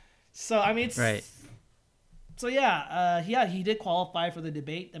so I mean, it's Right. So yeah, he did qualify for the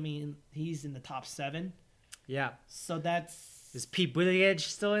debate. I mean, he's in the top 7. Yeah. So that's Is Pete Buttigieg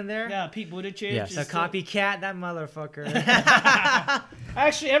still in there? yeah. Pete Buttigieg. Yes. is The still- copycat, that motherfucker.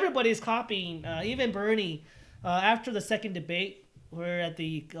 Actually, everybody's copying. Even Bernie. After the second debate, where at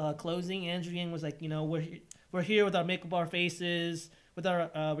the closing, Andrew Yang was like, we're here with our makeup, our faces, with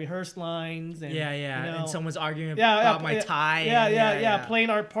our rehearsed lines, and yeah. you know, And someone's arguing yeah, about my tie. Yeah, and playing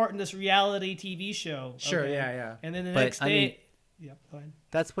our part in this reality TV show. Sure. Okay. Yeah. And then the But, next I day, mean- yeah, go ahead.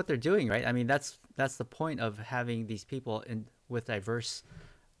 That's what they're doing, right? I mean, that's the point of having these people with diverse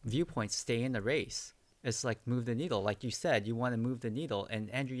viewpoints stay in the race. It's like move the needle. Like you said, you want to move the needle, and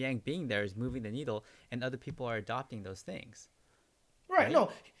Andrew Yang being there is moving the needle, and other people are adopting those things. Right. Right?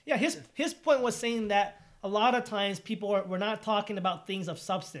 No. Yeah. His point was saying that a lot of times we're not talking about things of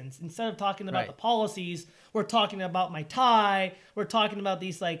substance. Instead of talking about Right. the policies, we're talking about my tie. We're talking about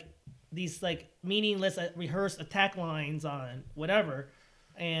these meaningless rehearsed attack lines on whatever,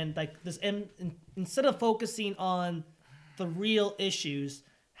 and like this. Instead of focusing on the real issues,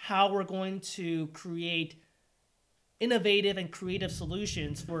 how we're going to create innovative and creative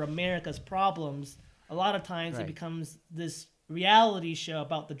solutions for America's problems, a lot of times it Right. becomes this reality show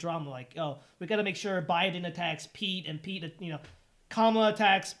about the drama. Like, oh, we got to make sure Biden attacks Pete, and Pete, Kamala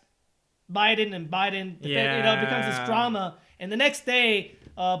attacks Biden, and Biden, it becomes this Yeah. drama. And the next day,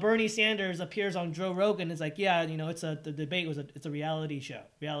 Bernie Sanders appears on Joe Rogan. And is like, yeah, the debate it's a reality show,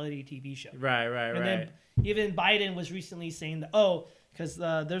 reality TV show. Right. And then even Biden was recently saying that, because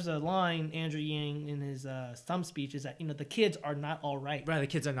there's a line, Andrew Yang, in his stump speech, is that, the kids are not all right. Right. The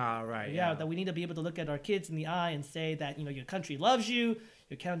kids are not all right. Yeah, that we need to be able to look at our kids in the eye and say that, your country loves you,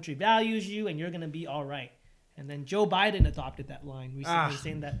 your country values you, and you're going to be all right. And then Joe Biden adopted that line recently,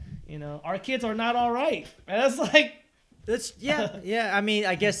 saying that, our kids are not all right. And it's like... That's yeah. I mean,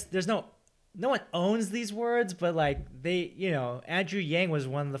 I guess there's no one owns these words, but like Andrew Yang was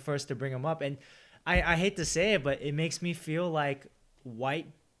one of the first to bring them up, and I hate to say it, but it makes me feel like white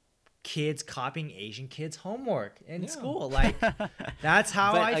kids copying Asian kids' homework in Yeah. school. Like that's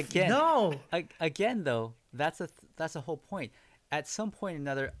how But I again- know. Again, though, that's a whole point. At some point or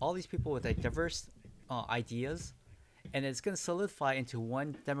another, all these people with like diverse ideas, and it's going to solidify into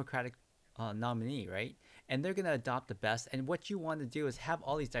one Democratic nominee, right? And they're going to adopt the best. And what you want to do is have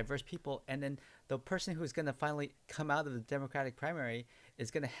all these diverse people, and then the person who's going to finally come out of the Democratic primary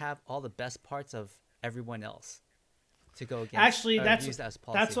is going to have all the best parts of everyone else to go against. Actually, or that's use that as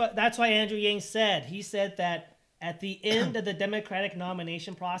policy. that's why Andrew Yang said. He said that at the end of the Democratic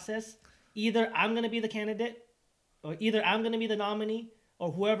nomination process, either I'm going to be the candidate, or either I'm going to be the nominee,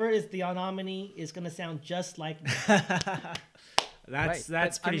 or whoever is the nominee is going to sound just like me. That's Right,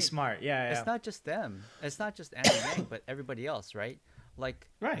 but, I pretty mean, smart. Yeah, yeah. It's not just them. It's not just Andrew Yang, but everybody else, right? Like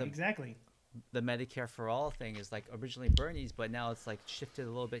Right, the, exactly. the Medicare for All thing is like originally Bernie's, but now it's like shifted a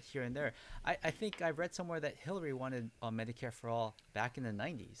little bit here and there. I think I read somewhere that Hillary wanted Medicare for All back in the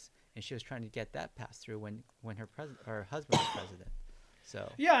 90s, and she was trying to get that passed through when her husband was president. So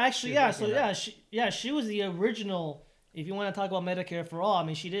Yeah, actually, She yeah. was So making she was the original. If you want to talk about Medicare for all, I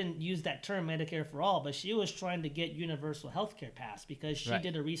mean, she didn't use that term Medicare for all, but she was trying to get universal health care passed because she Right.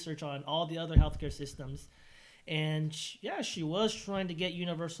 did a research on all the other healthcare systems, and she was trying to get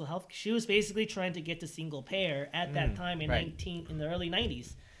universal health. She was basically trying to get to single payer at that time in right. in the early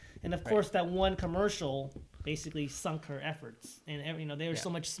 90s, and of course that one commercial basically sunk her efforts. And there was Yeah. so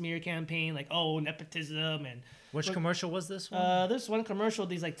much smear campaign like, oh, nepotism and Which commercial was this one? there's one commercial,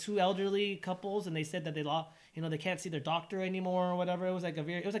 these like two elderly couples, and they said that they can't see their doctor anymore or whatever. It was like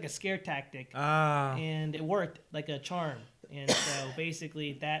a scare tactic, and it worked like a charm. And so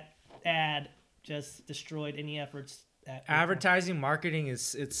basically, that ad just destroyed any efforts at Advertising, marketing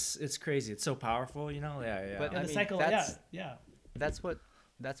it's crazy. It's so powerful, you know. Yeah, yeah. But- Yeah, I the mean, cycle. that's- Yeah. that's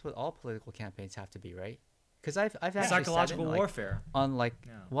what all political campaigns have to be, right? Because I've actually Psychological sat in, like, warfare. on like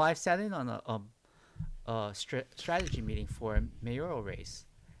Yeah. well, I've sat in on a strategy meeting for a mayoral race,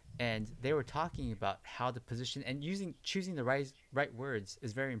 and they were talking about how the position and choosing the right words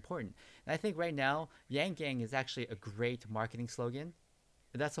is very important. And I think right now Yang Gang is actually a great marketing slogan.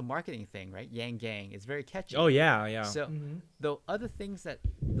 That's a marketing thing, right? Yang Gang. It's very catchy. Oh yeah, yeah. So the other things that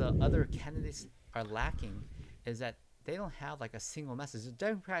the other candidates are lacking is that they don't have like a single message. The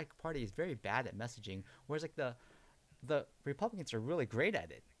Democratic Party is very bad at messaging, whereas like the Republicans are really great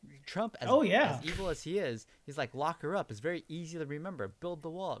at it. Trump, as evil as he is, he's like lock her up. It's very easy to remember. Build the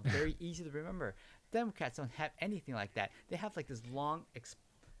wall. Very easy to remember. Democrats don't have anything like that. They have like this long,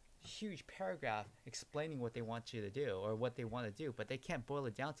 huge paragraph explaining what they want you to do or what they want to do, but they can't boil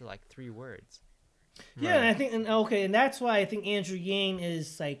it down to like 3 words. Yeah, and I think, and that's why I think Andrew Yang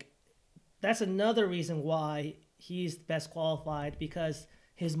is like, that's another reason why he's best qualified, because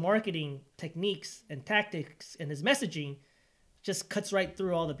his marketing techniques and tactics and his messaging just cuts right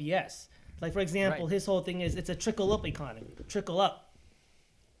through all the BS. Like, for example, Right. his whole thing is it's a trickle up economy. Trickle up.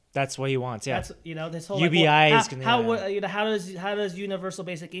 That's what he wants. Yeah. That's this whole UBI like, is gonna- how does universal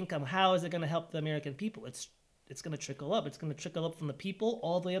basic income, how is it going to help the American people? It's going to trickle up. It's going to trickle up from the people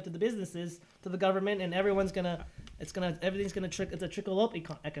all the way up to the businesses to the government, and everything's going to trickle. It's a trickle up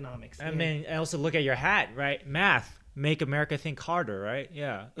economics. I mean, I also look at your hat, right? Math, make America think harder, right?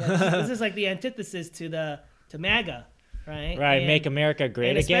 Yeah. this is like the antithesis to MAGA, right? Right, And- make America great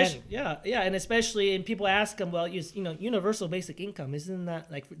and again. especially- and especially, and people ask him, well, universal basic income, isn't that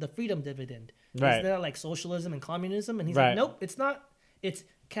like the freedom dividend? Right. Isn't that like socialism and communism? And he's Right. like, nope, it's not. It's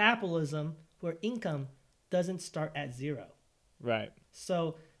capitalism where income doesn't start at zero. Right.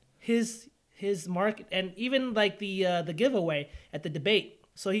 So his market, and even like the giveaway at the debate.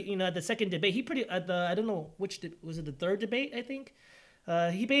 So he, at the second debate, I don't know was it the third debate, I think.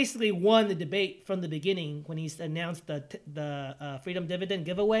 He basically won the debate from the beginning when he announced the freedom dividend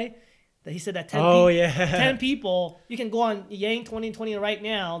giveaway. That he said that 10 people, you can go on Yang 2020 right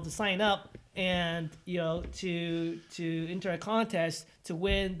now to sign up and to enter a contest to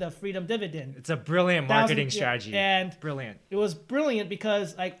win the freedom dividend. It's a brilliant marketing strategy. And Brilliant. it was brilliant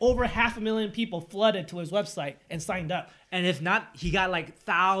because like over 500,000 people flooded to his website and signed up. And if not, he got like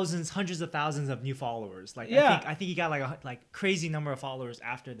thousands, hundreds of thousands of new followers. Like Yeah. I think he got like a crazy number of followers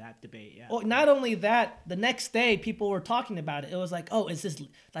after that debate. Yeah. Well, not only that, the next day people were talking about it. It was like, oh, is this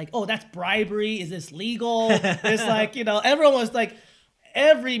like, oh, that's bribery? Is this legal? It's like, everyone was like,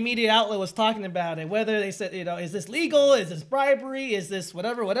 every media outlet was talking about it. Whether they said, is this legal? Is this bribery? Is this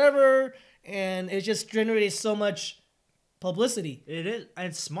whatever? And it just generated so much publicity. It is, and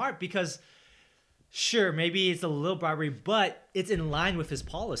it's smart because, sure, maybe it's a little bribery, but it's in line with his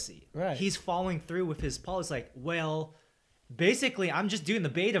policy. Right. He's following through with his policy. Like, well, basically, I'm just doing the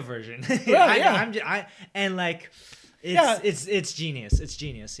beta version. yeah. And like, It's genius. It's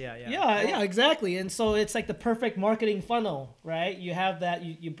genius. Yeah, yeah. Yeah, exactly. And so it's like the perfect marketing funnel, right? You have that,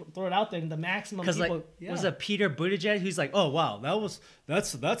 you throw it out there, and the maximum Because people. like was it Peter Buttigieg who's like, oh wow, that's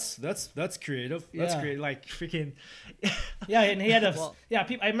creative. That's Yeah. great. Like freaking. Yeah, and he had a Well-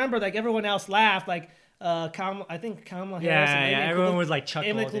 People, I remember like everyone else laughed, like I think Kamala Harris. Yeah, and yeah. Amy Everyone was like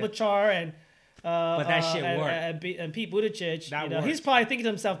chuckling. Amy Klobuchar and. But that shit and, worked. and Pete Buttigieg, That you know, worked. he's probably thinking to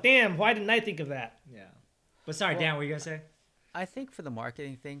himself, "Damn, why didn't I think of that?" Yeah. But sorry, Dan, what were you gonna say? I think for the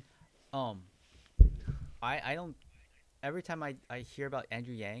marketing thing, I don't. Every time I hear about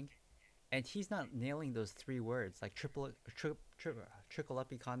Andrew Yang, and he's not nailing those three words like trickle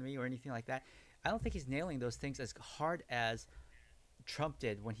up economy or anything like that. I don't think he's nailing those things as hard as Trump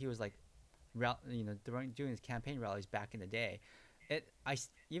did when he was like, doing his campaign rallies back in the day.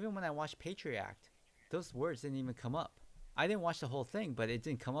 Even when I watched Patriot Act, those words didn't even come up. I didn't watch the whole thing, but it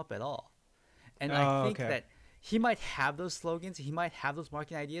didn't come up at all. And I think okay. that he might have those slogans, he might have those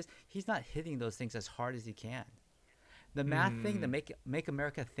marketing ideas. He's not hitting those things as hard as he can. The math thing, the make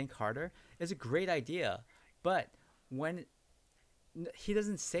America think harder, is a great idea, but when he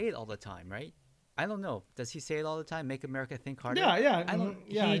doesn't say it all the time, right? I don't know. Does he say it all the time? Make America think harder. Yeah, I don't.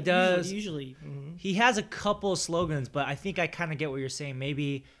 yeah. He does. Usually. He has a couple slogans, but I think I kind of get what you're saying.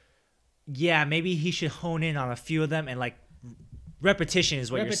 Maybe he should hone in on a few of them and like repetition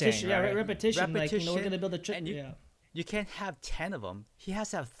is what you're saying. Yeah, right? repetition. Like, you know, we're Repetition, gonna build a trick. and Yeah. You can't have 10 of them. He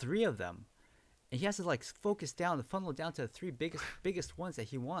has to have 3 of them. And he has to like focus down, the funnel down to the 3 biggest ones that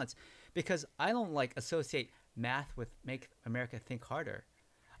he wants. Because I don't like associate math with make America think harder.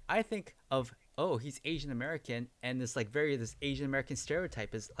 I think of, oh, he's Asian American, and this Asian American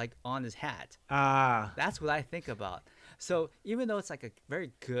stereotype is like on his hat. Ah. That's what I think about. So even though it's like a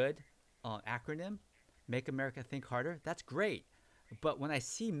very good acronym, Make America Think Harder, that's great. But when I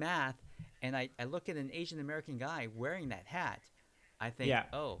see math and I look at an Asian American guy wearing that hat, I think, Yeah.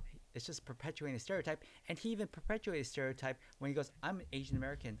 oh, it's just perpetuating a stereotype. And he even perpetuated a stereotype when he goes, I'm Asian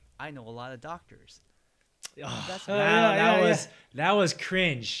American. I know a lot of doctors. Oh, That's that was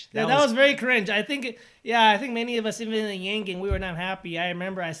cringe. That was very cringe. I think many of us, even in the Yang gang, we were not happy. I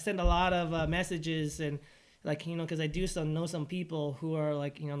remember I sent a lot of messages and, like, you know, because I do know some people who are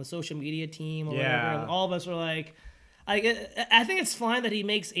like, you know, on the social media team or whatever. And all of us were like, I think it's fine that he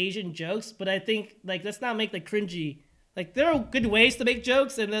makes Asian jokes, but I think like let's not make the cringy. Like there are good ways to make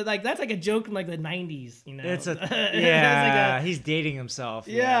jokes, and like that's like a joke from like the '90s, you know. It's a It's like he's dating himself.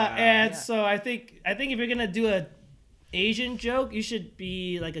 and so I think if you're gonna do a Asian joke, you should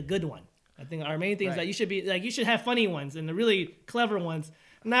be like a good one. I think our main thing is that you should be like you should have funny ones and the really clever ones,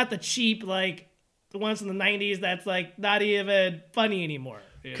 not the cheap like the ones from the '90s that's like not even funny anymore.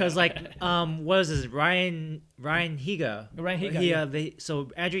 Because like what was this Ryan Higa? Ryan Higa, So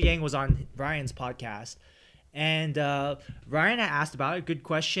Andrew Yang was on Ryan's podcast, and Ryan asked about it. Good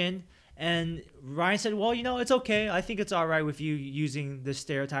question. And Ryan said, "Well, you know, it's okay. I think it's all right with you using the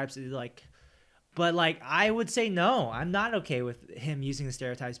stereotypes. Like, but like I would say no. I'm not okay with him using the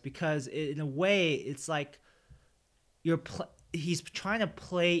stereotypes because in a way it's like he's trying to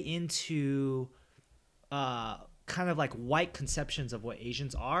play into kind of like white conceptions of what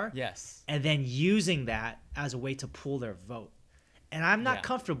Asians are. Yes. And then using that as a way to pull their vote. And I'm not Yeah.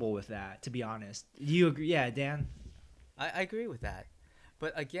 comfortable with that, to be honest. Do you agree? Yeah, Dan? I agree with that.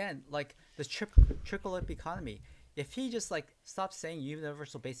 But again, like the trickle up economy, if he just like stops saying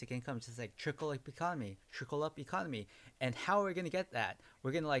universal basic income, just like trickle up economy, and how are we going to get that?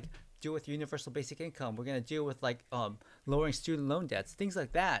 We're going to like deal with universal basic income. We're going to deal with like lowering student loan debts, things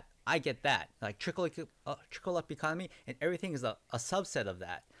like that. I get that, like trickle up economy, and everything is a subset of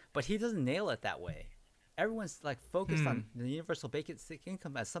that. But he doesn't nail it that way. Everyone's like focused on the universal basic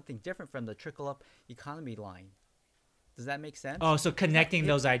income as something different from the trickle up economy line. Does that make sense? Oh, so connecting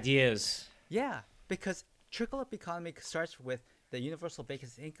those ideas. Yeah, because trickle up economy starts with the universal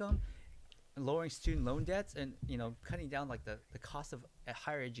basic income, lowering student loan debts, and cutting down like the cost of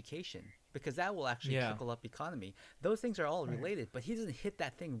higher education, because that will actually trickle up economy. Those things are all related, but he doesn't hit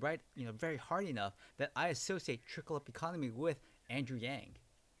that thing right, very hard enough that I associate trickle up economy with Andrew Yang.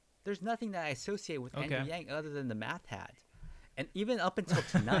 There's nothing that I associate with Andrew Yang other than the math hat. And even up until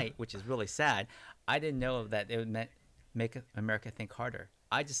tonight, which is really sad, I didn't know that it meant make America think harder.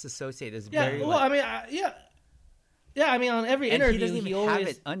 I just associate it as very. Well, I mean, I mean, on every and interview, he doesn't even always have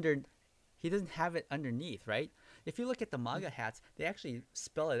it under. He doesn't have it underneath, right? If you look at the MAGA hats, they actually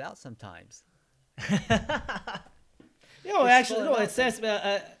spell it out sometimes. Actually, no. It says,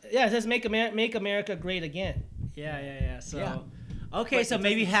 it says make America great again. Yeah. So, Yeah. okay, But so it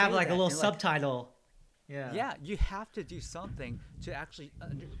maybe doesn't have say like a that, little and, like- subtitle. Yeah. Yeah, you have to do something to actually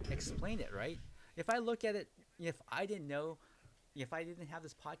explain it, right? If I look at it, if I didn't know, if I didn't have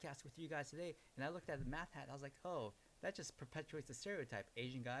this podcast with you guys today, and I looked at the math hat, I was like, oh, that just perpetuates the stereotype.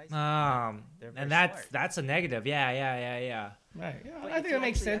 Asian guys, they're very And smart. that's a negative. Yeah. Right. Yeah, But I if think you that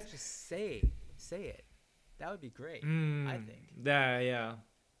makes actually sense. have to say it. That would be great. I think. Yeah.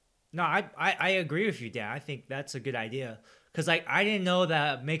 No, I agree with you, Dan. I think that's a good idea. Cause like I didn't know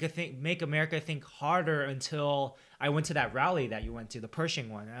that make America think harder until I went to that rally that you went to, the Pershing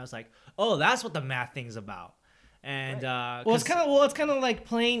one, and I was like, oh, that's what the math thing's about. And Well, it's kind of like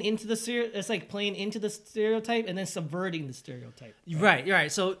playing into the it's like playing into the stereotype and then subverting the stereotype. right.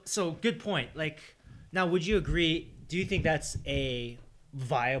 So good point. Like now, would you agree? Do you think that's a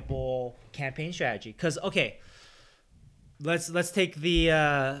viable campaign strategy? Because okay, let's take the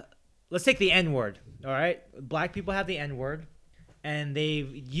N word. All right, black people have the N word, and they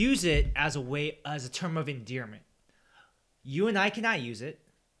use it as a term of endearment. You and I cannot use it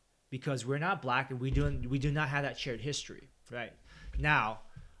because we're not black and we do not have that shared history. Right now,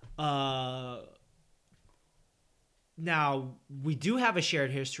 we do have a shared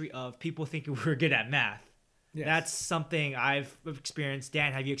history of people thinking we're good at math. Yes. That's something I've experienced.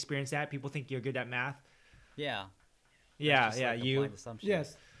 Dan, have you experienced that? People think you're good at math. Yeah. Yeah, That's just like a you. blind assumption.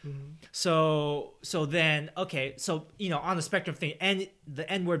 Yes. So then, okay, so on the spectrum thing, and the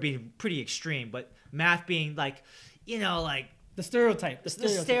N word being pretty extreme, but math being like, like The stereotype. the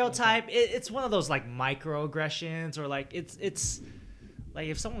stereotype. It's one of those like microaggressions, or like it's like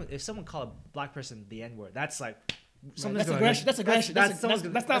if someone called a black person the N word, that's like That's aggression. That's aggression. That's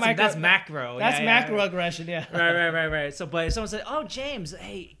not micro. That's macro. That's Yeah, macro yeah. aggression. Yeah. Right. So, but if someone said, "Oh, James,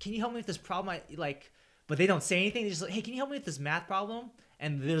 hey, can you help me with this problem?" But they don't say anything. They just like, "Hey, can you help me with this math problem?"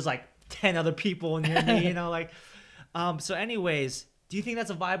 And there's like 10 other people near me, So, anyways, do you think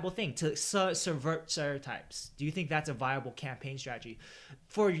that's a viable thing to subvert stereotypes? Do you think that's a viable campaign strategy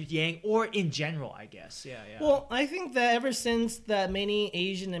for Yang or in general? I guess. Yeah. Well, I think that ever since that many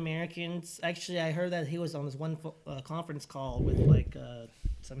Asian Americans, actually, I heard that he was on this one conference call with like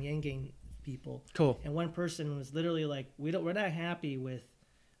some Yang Gang people. Cool. And one person was literally like, we're not happy with,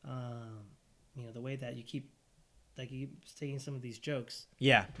 the way that you keep saying some of these jokes.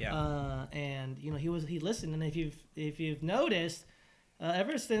 Yeah. And he listened, and if you've noticed,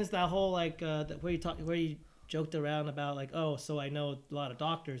 ever since that whole where you joked around about like, oh, so I know a lot of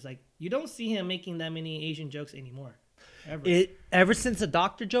doctors, like you don't see him making that many Asian jokes anymore. Ever since the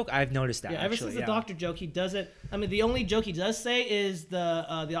doctor joke, I've noticed that. Yeah, ever since the doctor joke, he doesn't. I mean, the only joke he does say is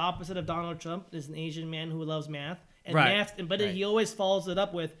the opposite of Donald Trump is an Asian man who loves math and Right. math, but he always follows it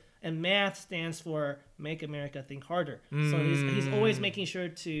up with, and math stands for Make America Think Harder. So he's always making sure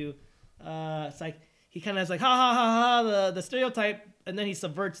to. It's like he kind of is like ha ha ha ha the stereotype, and then he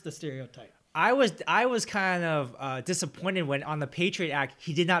subverts the stereotype. I was kind of disappointed when on the Patriot Act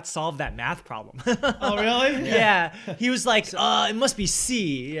he did not solve that math problem. Oh really? Yeah. He was like, it must be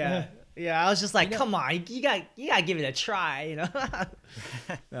C. Yeah. Yeah, I was just like, come on, you got to give it a try,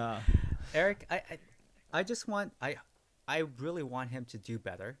 Eric, I just want I really want him to do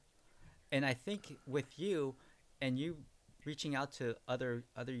better, and I think with you and you reaching out to other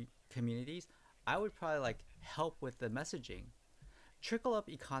communities, I would probably like help with the messaging. Trickle up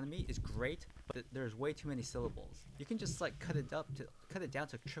economy is great, but there's way too many syllables. You can just like cut it down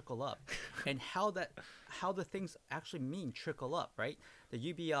to trickle up, and how the things actually mean trickle up, right? The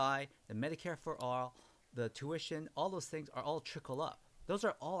UBI, the Medicare for all, the tuition, all those things are all trickle up. Those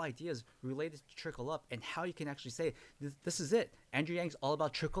are all ideas related to trickle up, and how you can actually say this is it. Andrew Yang's all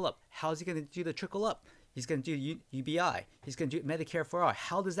about trickle up. How is he going to do the trickle up? He's going to do UBI. He's going to do Medicare for all.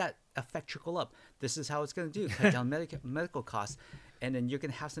 How does that affect trickle up? This is how it's going to do. Cut down medical costs, and then you're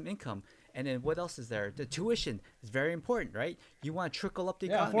going to have some income. And then what else is there? The tuition is very important, right? You want to trickle up the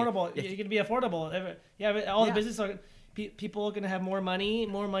economy. Affordable. You're going to be affordable. But all the business are. People are going to have more money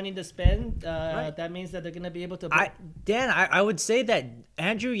to spend. Right. That means that they're going to be able to. Dan, I would say that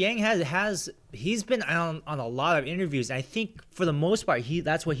Andrew Yang he's been on a lot of interviews. And I think for the most part,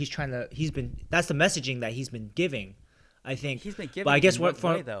 that's what that's the messaging that he's been giving. I think he's been giving. But I guess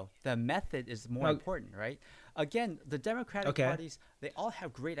way, though, the method is more important, right? Again, the Democratic parties, they all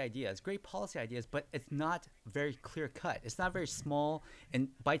have great ideas, great policy ideas, but it's not very clear cut. It's not very small and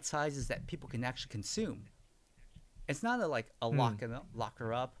bite sizes that people can actually consume. It's not a lock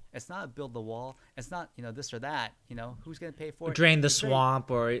her up. It's not a build the wall. It's not this or that. Who's going to pay for it? Drain the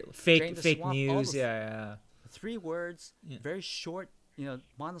swamp or fake swamp, news. Yeah. 3 words, very short.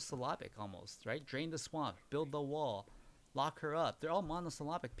 Monosyllabic almost, right? Drain the swamp, build the wall, lock her up. They're all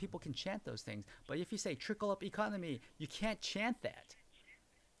monosyllabic. People can chant those things. But if you say trickle up economy, you can't chant that.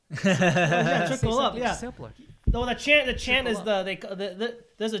 Trickle up. Yeah. Simpler. No, the chant is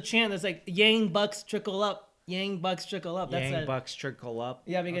there's a chant that's like Yang bucks trickle up. Yang bucks trickle up. Yang bucks trickle up.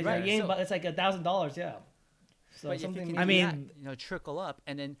 Yeah, because Right, Yang so- bucks, it's like $1,000. Yeah. So But if you something. can I do mean- that, trickle up,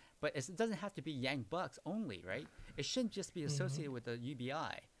 and then, but it doesn't have to be Yang bucks only, right? It shouldn't just be associated with the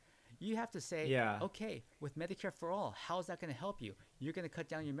UBI. You have to say, Yeah. okay, with Medicare for All, how is that going to help you? You're going to cut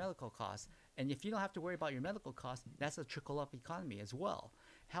down your medical costs, and if you don't have to worry about your medical costs, that's a trickle up economy as well.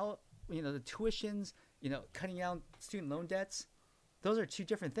 How the tuitions, cutting down student loan debts. Those are two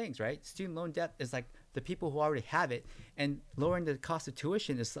different things, right? Student loan debt is like the people who already have it, and lowering the cost of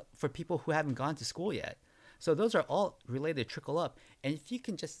tuition is for people who haven't gone to school yet. So those are all related to trickle up. And if you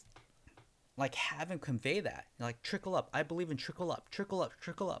can just like have him convey that, like trickle up. I believe in trickle up, trickle up,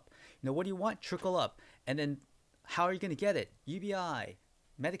 trickle up. What do you want? Trickle up. And then how are you going to get it? UBI,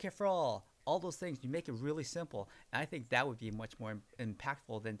 Medicare for all those things. You make it really simple. And I think that would be much more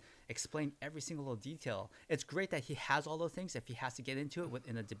impactful than explain every single little detail. It's great that he has all those things if he has to get into it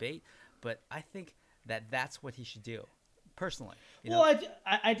in a debate, but I think that that's what he should do. Personally, Well,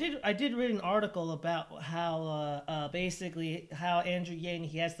 I did read an article about how basically how Andrew Yang,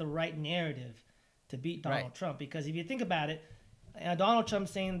 he has the right narrative to beat Donald Right. Trump, because if you think about it, Donald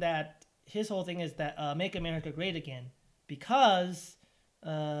Trump's saying that his whole thing is that make America great again because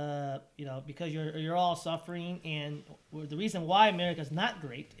because you're all suffering, and the reason why America's not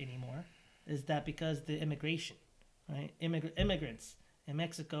great anymore is that because the immigration, right? Immigrants in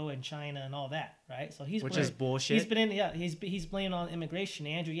Mexico and China and all that, right? So Which is bullshit. He's blaming on immigration.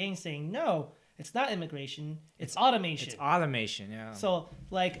 Andrew Yang saying no, it's not immigration, it's automation. It's automation, yeah. So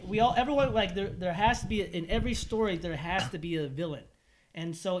like everyone like there has to be in every story there has to be a villain,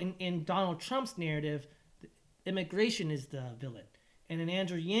 and so in Donald Trump's narrative, immigration is the villain, and in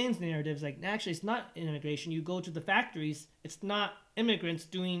Andrew Yang's narrative, it's like actually it's not immigration. You go to the factories, it's not immigrants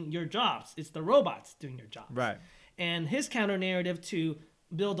doing your jobs, it's the robots doing your jobs. Right. And his counter narrative to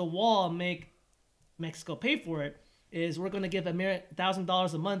build a wall and make Mexico pay for it is we're going to give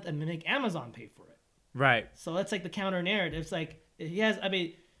 $1,000 a month and make Amazon pay for it. Right. So that's like the counter narrative. It's like he has. I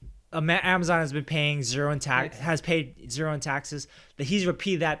mean, Amazon has been paying zero in tax, has paid zero in taxes. That he's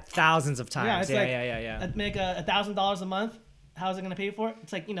repeated that thousands of times. it's like, Yeah. Make $1,000 a month. How's it going to pay for it?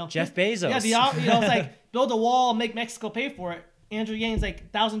 It's like Jeff Bezos. Yeah, it's like build a wall, make Mexico pay for it. Andrew Yang's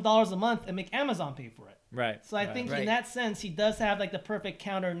like $1,000 a month and make Amazon pay for it. Right. So I think in Right. that sense, he does have like the perfect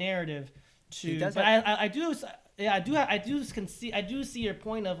counter narrative to. He does But have- I do see your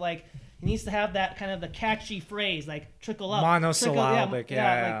point of like he needs to have that kind of the catchy phrase like trickle up, Monosyllabic, trickle,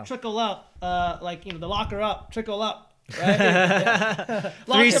 yeah. like trickle up, like the locker up, trickle up, right?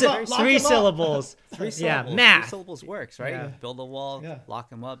 Lock him up, lock Three him up. syllables. Three Yeah, syllables. math. 3 syllables works, right? Yeah. Build a wall, Yeah. lock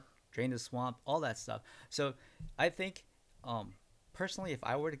them up, drain the swamp, all that stuff. So I think, personally, if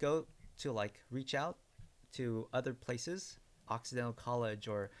I were to go to like reach out to other places, Occidental College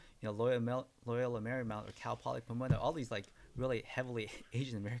or Loyola Marymount or Cal Poly Pomona, all these like really heavily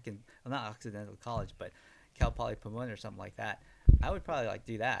Asian American, well, not Occidental College, but Cal Poly Pomona or something like that, I would probably like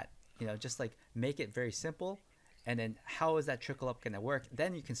do that. Just like make it very simple. And then how is that trickle up going to work?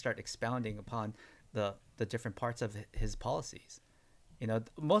 Then you can start expounding upon the different parts of his policies.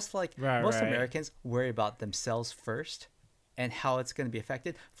 Most Right. Americans worry about themselves first and how it's going to be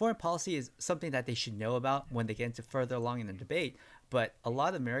affected. Foreign policy is something that they should know about when they get into further along in the debate. But a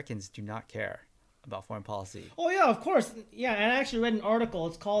lot of Americans do not care about foreign policy. Oh yeah, of course. Yeah, and I actually read an article.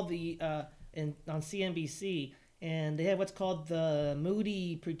 It's called on CNBC, and they have what's called the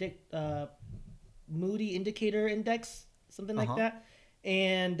Moody Indicator Index, something like Uh-huh. that.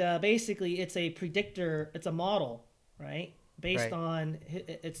 And basically, it's a predictor. It's a model, right? Based Right.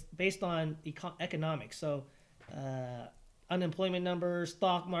 on economics. So unemployment numbers,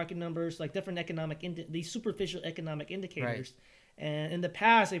 stock market numbers, like different these superficial economic indicators. And in the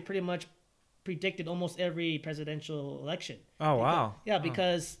past, they pretty much predicted almost every presidential election. Oh, wow. Yeah,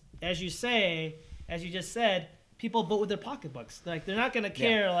 because as you just said, people vote with their pocketbooks. Like they're not gonna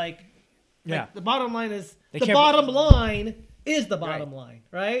care. Like Yeah. the bottom line is They the care- bottom line is the bottom line,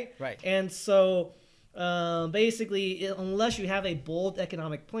 right? Right. And so basically, unless you have a bold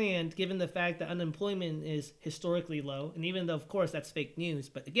economic plan, given the fact that unemployment is historically low, and even though of course that's fake news,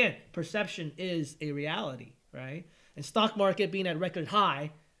 but again, perception is a reality, right? And stock market being at record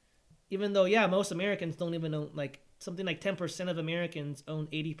high, even though most Americans don't even own, like something like 10% of Americans own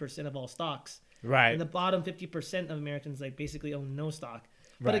 80% of all stocks. Right. And the bottom 50% of Americans like basically own no stock.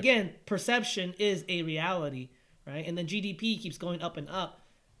 But Right. again, perception is a reality, right? And then GDP keeps going up and up.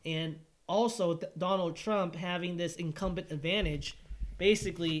 And also Donald Trump having this incumbent advantage,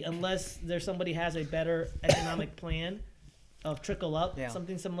 basically, unless there's somebody has a better economic plan of trickle up, Yeah.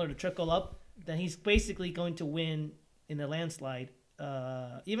 something similar to trickle up, then he's basically going to win in a landslide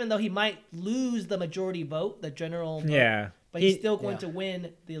even though he might lose the majority vote, the general vote, Yeah. but he's He- still going yeah. to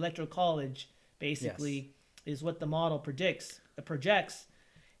win the electoral college. Basically, is what the model projects.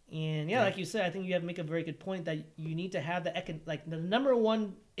 And yeah, like you said, I think you have to make a very good point that you need to have like the number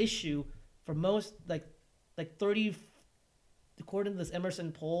one issue for most like 30, according to this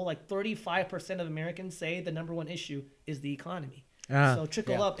Emerson poll, like 35% of Americans say the number one issue is the economy. So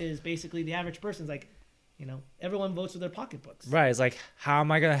trickle Yeah. up is basically the average person's like, everyone votes with their pocketbooks. Right. It's like, how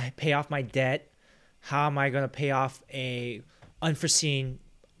am I going to pay off my debt? How am I going to pay off a unforeseen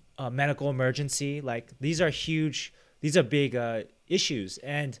medical emergency? Like, these are big issues.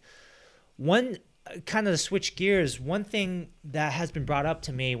 And one kind of to switch gears, one thing that has been brought up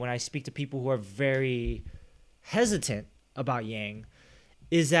to me when I speak to people who are very hesitant about Yang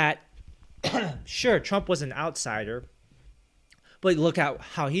is that, sure, Trump was an outsider, but look at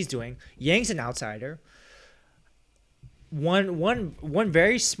how he's doing. Yang's an outsider. One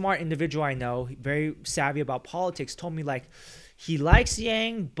very smart individual I know, very savvy about politics, told me like he likes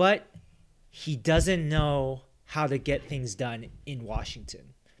Yang, but he doesn't know how to get things done in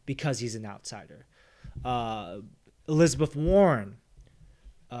Washington because he's an outsider. Elizabeth Warren,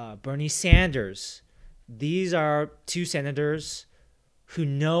 Bernie Sanders, these are two senators who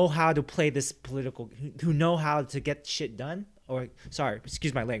know how to play this who know how to get shit done, or sorry,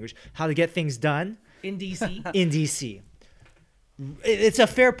 excuse my language, how to get things done In DC, in DC. It's a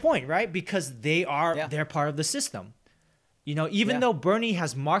fair point, right? Because they're part of the system. Even though Bernie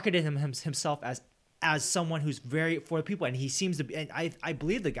has marketed himself as someone who's very for the people, and he seems to be, and I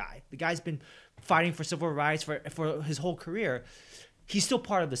believe the guy. The guy's been fighting for civil rights for his whole career. He's still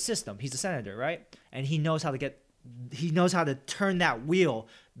part of the system. He's a senator, right? And he knows how to turn that wheel,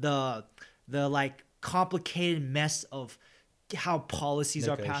 the like complicated mess of how policies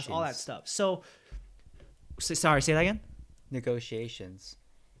are passed, all that stuff. So, sorry, say that again. Negotiations.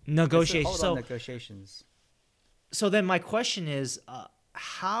 Negotiations. Hold on, negotiations. So then my question is,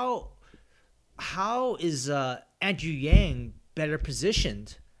 how is Andrew Yang better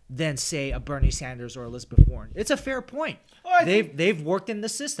positioned than say a Bernie Sanders or Elizabeth Warren? It's a fair point. They've worked in the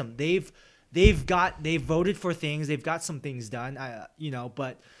system. They've voted for things. They've got some things done.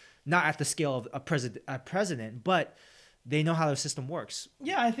 But not at the scale of a president. But they know how the system works.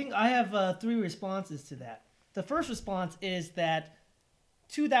 yeah, I think I have 3 responses to that. The first response is that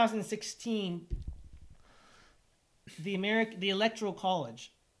 2016, the Electoral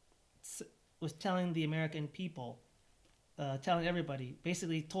College was telling the American people, telling everybody,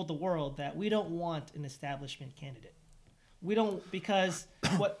 basically told the world that we don't want an establishment candidate. We don't, because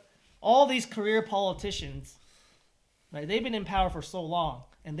what all these career politicians, right? They've been in power for so long,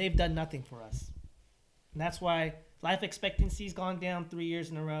 and they've done nothing for us. And that's why life expectancy's gone down 3 years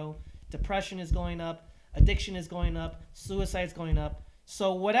in a row. Depression is going up. Addiction is going up. Suicide's going up.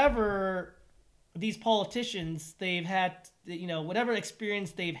 So whatever these politicians they've had, whatever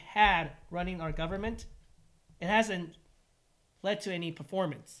experience they've had running our government, it hasn't led to any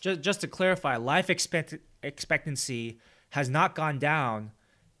performance. Just to clarify, life expectancy has not gone down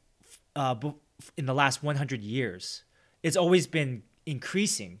in the last 100 years. It's always been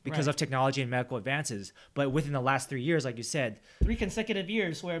increasing because of technology and medical advances. But within the last 3 years, like you said, 3 consecutive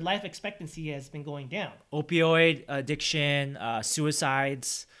years where life expectancy has been going down. Opioid addiction,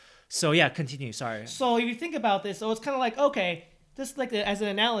 suicides. So yeah, continue. Sorry. So if you think about this, so it's kind of like, okay, just like as an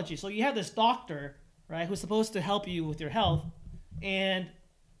analogy. So you have this doctor, right, who's supposed to help you with your health, and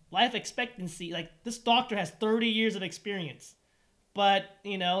life expectancy, like this doctor has 30 years of experience. But,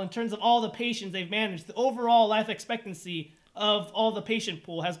 in terms of all the patients they've managed, the overall life expectancy of all the patient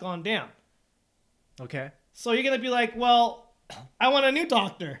pool has gone down. Okay. So you're gonna be like, well, I want a new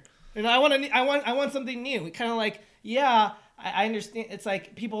doctor. I want something new. Kind of like, yeah, I understand. It's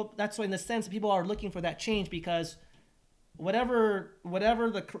like people. That's why, in the sense, people are looking for that change because whatever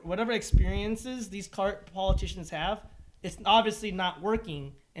experiences these politicians have, it's obviously not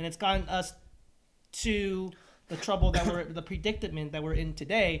working, and it's gotten us to the trouble the predicament that we're in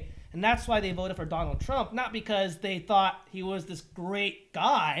today. And that's why they voted for Donald Trump, not because they thought he was this great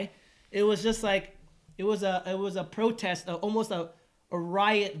guy. It was just like it was a protest, almost a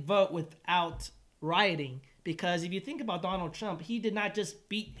riot vote without rioting. Because if you think about Donald Trump, he did not just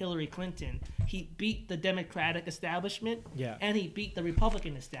beat Hillary Clinton. He beat the Democratic establishment, and he beat the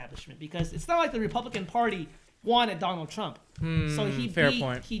Republican establishment. Because it's not like the Republican Party wanted Donald Trump. So he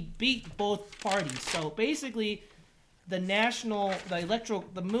beat both parties. So basically, the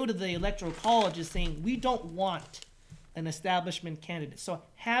mood of the Electoral College is saying we don't want an establishment candidate. So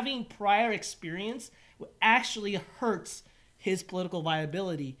having prior experience actually hurts his political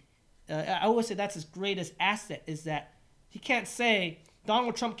viability. I always say that's his greatest asset, is that he can't say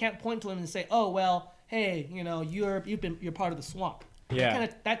Donald Trump can't point to him and say, "Oh well, hey, you're part of the swamp." Yeah.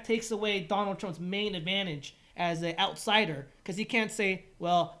 That takes away Donald Trump's main advantage as an outsider, because he can't say,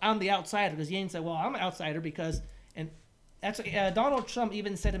 "Well, I'm the outsider," because he ain't say, "Well, I'm an outsider because," and that's Donald Trump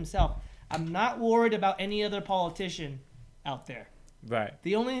even said himself, "I'm not worried about any other politician out there. Right.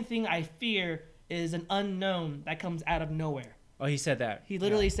 The only thing I fear is an unknown that comes out of nowhere." Oh, he said that. He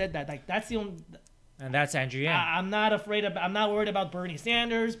literally said that. Like, that's the only. And that's Andrew Yang. I'm not worried about Bernie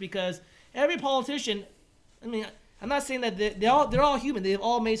Sanders, because every politician, I mean, I'm not saying that they're all human. They've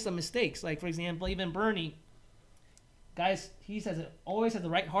all made some mistakes. Like, for example, even Bernie, guys, always has the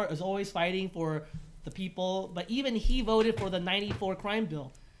right heart, is always fighting for the people. But even he voted for the 94 crime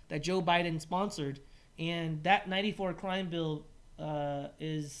bill that Joe Biden sponsored. And that 94 crime bill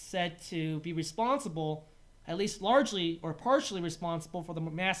is said to be responsible, at least largely or partially responsible, for the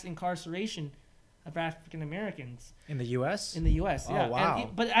mass incarceration of African Americans In the U.S.? in the U.S. Oh, Yeah. wow.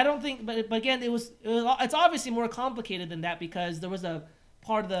 But I don't think. But again, it's obviously more complicated than that, because there was a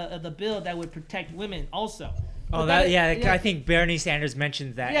part of the bill that would protect women also. Oh, But I think Bernie Sanders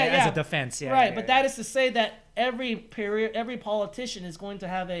mentioned that as a defense. Yeah, right, yeah, but yeah. that is to say that every politician is going to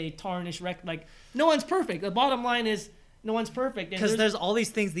have a tarnished record. Like, no one's perfect. The bottom line is no one's perfect. Because there's all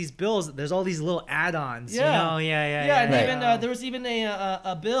these things, these bills, there's all these little add-ons. Yeah. You know? Yeah. Yeah, and Right. even there was even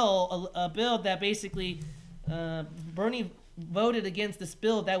a bill that basically Bernie voted against this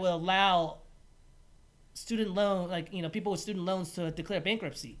bill that will allow student loan, people with student loans to declare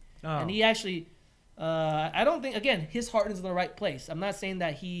bankruptcy. Oh. And he actually, I don't think, again, his heart is in the right place. I'm not saying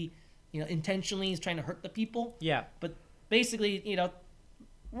that he, intentionally is trying to hurt the people. Yeah. But basically,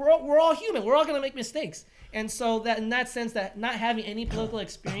 we're all human. We're all going to make mistakes. And so that, in that sense, that not having any political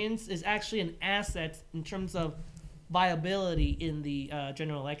experience is actually an asset in terms of viability in the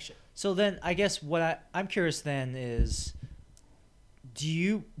general election. So then, I guess what I'm curious then is,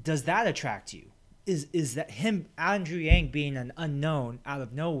 does that attract you? Is that him, Andrew Yang, being an unknown out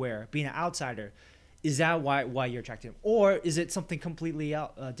of nowhere, being an outsider, is that why you're attracted to him, or is it something completely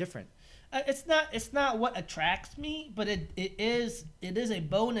different? It's not what attracts me, but it is a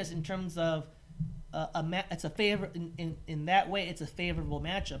bonus in terms of it's a favor in that way. It's a favorable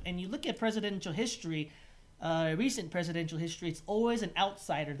matchup. And you look at presidential history, recent presidential history, it's always an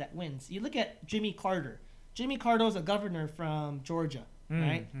outsider that wins. You look at Jimmy Carter. Jimmy Carter was a governor from Georgia,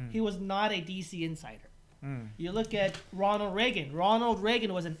 right? He was not a DC insider. You look at Ronald Reagan. Ronald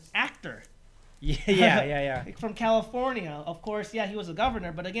Reagan was an actor. Yeah. From California. Of course, yeah, he was a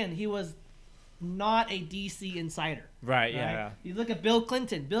governor, but again, he was not a DC insider. Right. Yeah. You look at Bill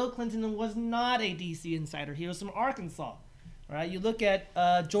Clinton. Bill Clinton was not a DC insider. He was from Arkansas. Right? You look at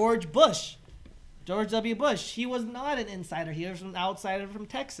George Bush. George W. Bush. He was not an insider. He was an outsider from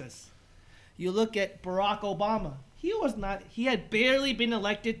Texas. You look at Barack Obama. He was not. He had barely been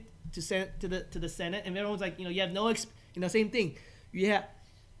elected to the Senate, and everyone's like, you have no, same thing. You have.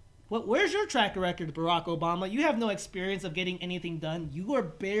 Where's your track record, Barack Obama? You have no experience of getting anything done. You were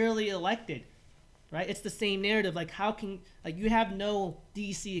barely elected, right? It's the same narrative. Like, how can, you have no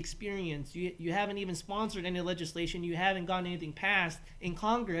DC experience. You haven't even sponsored any legislation. You haven't gotten anything passed in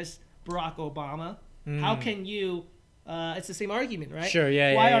Congress, Barack Obama. How can you, it's the same argument, right? Sure,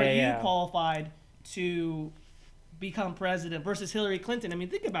 yeah, Why yeah, are yeah, you yeah. qualified to become president versus Hillary Clinton? I mean,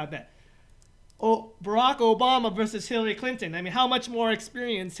 think about that. Oh, Barack Obama versus Hillary Clinton. I mean, how much more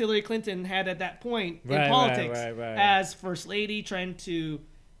experience Hillary Clinton had at that point in politics right. as first lady, trying to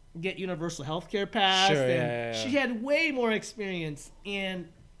get universal health care passed. Sure, and yeah. she had way more experience. And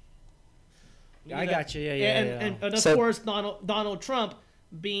I got you. Yeah. And of So- course, Donald Trump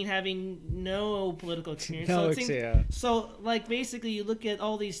having no political experience. No, it seems- yeah. so, basically, you look at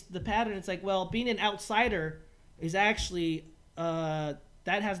all the pattern. It's like, well, being an outsider is actually that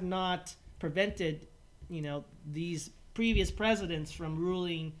has not prevented, these previous presidents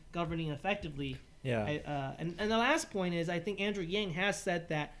from governing effectively. Yeah. And the last point is, I think Andrew Yang has said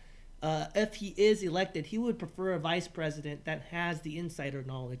that if he is elected, he would prefer a vice president that has the insider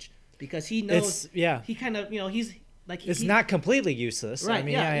knowledge, because he knows. He kind of, he's like. It's not completely useless. Right. I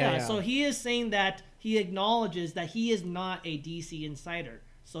mean, yeah. So he is saying that he acknowledges that he is not a DC insider.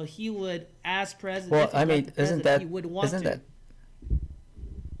 So he would, as president. Well, if I mean, elected president, he would want to.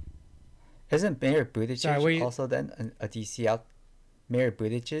 Isn't Mayor Buttigieg Sorry, were you- also then a DC out? Mayor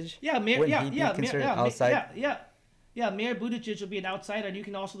Buttigieg? Yeah, Mayor. Wouldn't he be considered outside? Yeah, Mayor Buttigieg would be an outsider, and you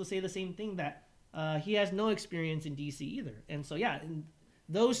can also say the same thing, that he has no experience in DC either. And so, and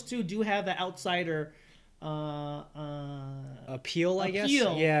those two do have the outsider appeal, I guess.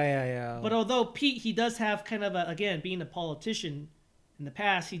 appeal. Yeah. But although Pete, he does have kind of again, being a politician in the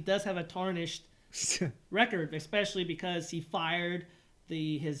past, he does have a tarnished record, especially because he fired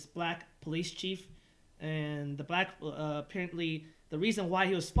his black police chief, and the black apparently the reason why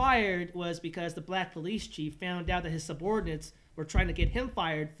he was fired was because the black police chief found out that his subordinates were trying to get him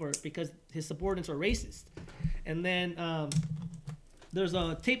fired because his subordinates were racist, and then there's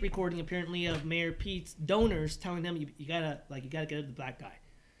a tape recording apparently of Mayor Pete's donors telling him you gotta get rid of the black guy.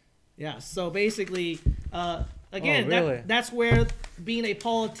 Yeah, so basically, again, really? that's where being a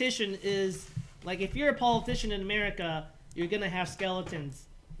politician is. Like, if you're a politician in America, you're gonna have skeletons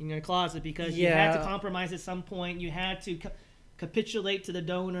in your closet because you had to compromise at some point. You had to capitulate to the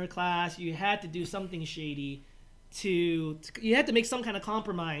donor class. You had to do something shady. You had to make some kind of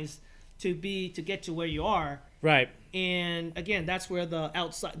compromise to get to where you are. Right. And again, that's where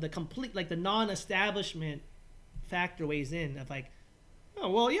the non-establishment factor weighs in. Of like,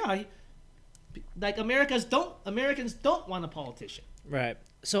 oh well, yeah, like Americans don't want a politician. Right.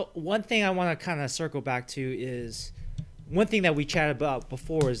 So one thing I want to kind of circle back to is one thing that we chatted about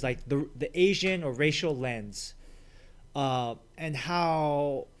before is like the Asian or racial lens, and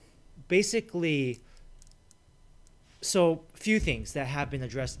how basically. So few things that have been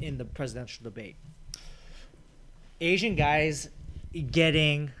addressed in the presidential debate. Asian guys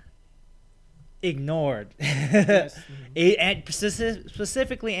getting ignored. Yes. And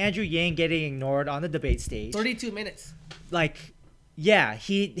specifically Andrew Yang getting ignored on the debate stage. 32 minutes. Like, yeah,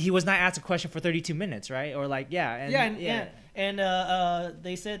 he was not asked a question for 32 minutes, right? Or like, yeah. And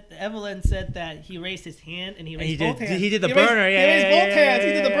they said, Evelyn said that he raised his hand and he raised both hands. He did the burner. He raised both hands.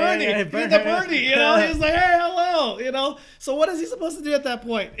 He did the Bernie. He did the Bernie. You know, he was like, hey, hello. You know, so what is he supposed to do at that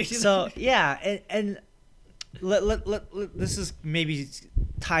point? So yeah, and this is maybe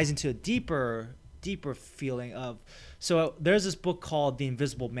ties into a deeper feeling of. So there's this book called The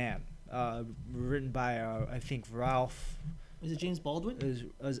Invisible Man, written by I think Ralph. Is it James Baldwin?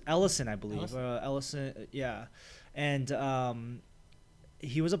 It was Ellison, I believe. Ellison, yeah. And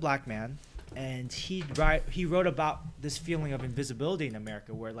he was a black man, and he wrote about this feeling of invisibility in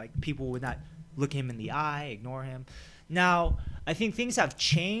America, where like people would not look him in the eye, ignore him. Now, I think things have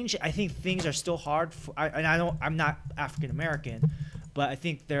changed. I think things are still hard. I'm not African American, but I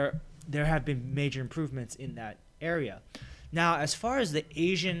think there have been major improvements in that area. Now, as far as the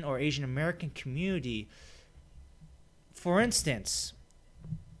Asian or Asian American community, for instance,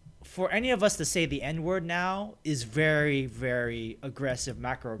 for any of us to say the N-word now is very, very aggressive,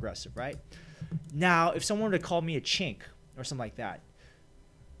 macro-aggressive, right? Now, if someone were to call me a chink or something like that,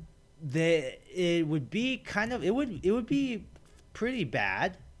 it would be pretty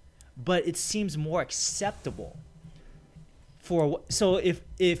bad, but it seems more acceptable. So if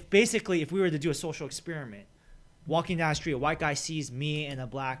we were to do a social experiment, walking down the street, a white guy sees me and a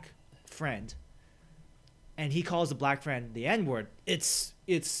black friend, and he calls the black friend the N-word, that's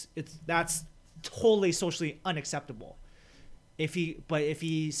totally socially unacceptable. If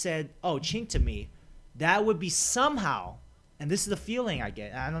he said, "Oh, chink" to me, that would be somehow, and this is the feeling I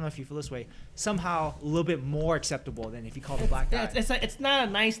get. I don't know if you feel this way. Somehow a little bit more acceptable than if you call the black guy. It's not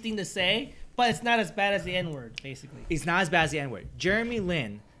a nice thing to say, but it's not as bad as the N-word, basically. It's not as bad as the N-word. Jeremy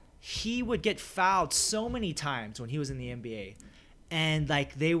Lin, he would get fouled so many times when he was in the NBA. And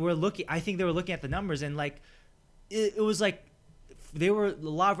like I think they were looking at the numbers, and like it was like a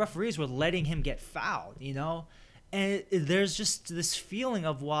lot of referees were letting him get fouled, you know? And there's just this feeling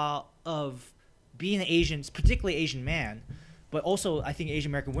of being an Asian, particularly Asian man, but also I think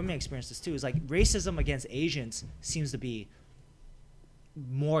Asian American women experience this too, is like racism against Asians seems to be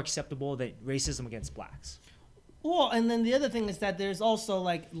more acceptable than racism against blacks. Well, and then the other thing is that there's also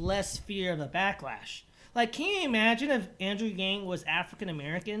like less fear of a backlash. Like, can you imagine if Andrew Yang was African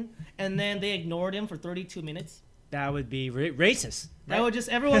American and then they ignored him for 32 minutes? That would be racist. Right? That would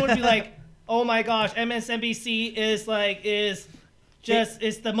everyone would be like, oh my gosh, MSNBC is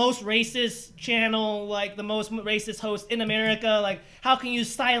the most racist channel, like the most racist host in America. Like, how can you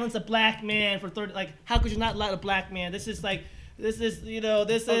silence a black man for 30? Like, how could you not let a black man? This is a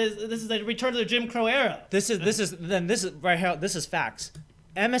return to the Jim Crow era. This is right here. This is facts.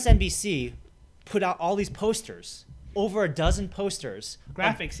 MSNBC put out all these posters, over a dozen posters,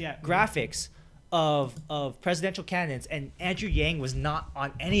 graphics of presidential candidates, and Andrew Yang was not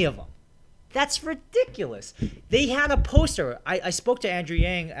on any of them. That's ridiculous. They had a poster. I spoke to Andrew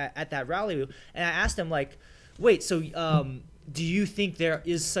Yang at that rally, and I asked him, like, wait, so do you think there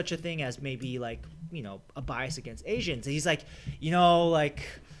is such a thing as maybe, like, you know, a bias against Asians? And he's like, you know, like,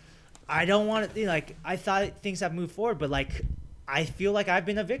 I don't want to, like, I thought things have moved forward, but, like, I feel like I've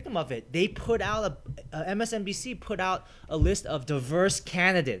been a victim of it. They put out MSNBC put out a list of diverse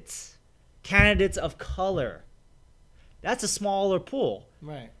candidates of color. That's a smaller pool.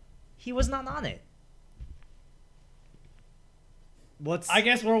 Right. he was not on it. What's I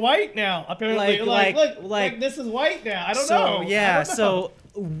guess we're white now. Apparently, look, this is white now. I don't know. Yeah, I don't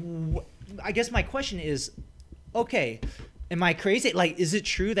know. I guess my question is, okay, am I crazy? Like, is it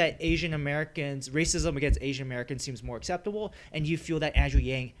true that Asian Americans, racism against Asian Americans seems more acceptable, and you feel that Andrew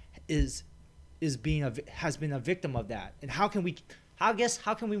Yang has been a victim of that? And how can we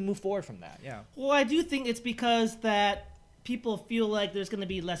move forward from that? Yeah. Well, I do think it's because that people feel like there's going to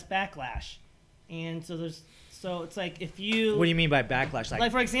be less backlash, and so it's like if you. What do you mean by backlash?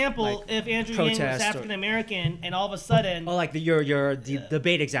 Like for example, if Andrew Yang was African American and all of a sudden. Oh, like your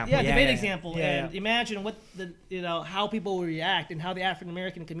debate example. Yeah, debate example, and imagine what how people will react and how the African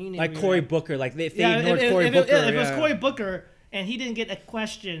American community. Like Cory Booker, like if they ignored if Cory Booker. If it was Cory Booker and he didn't get a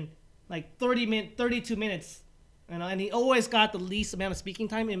question like 32 minutes. And he always got the least amount of speaking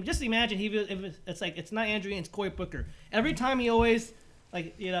time. And just imagine it's not Andrew Yang, it's Cory Booker. Every time he always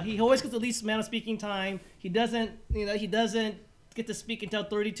he always gets the least amount of speaking time. He doesn't get to speak until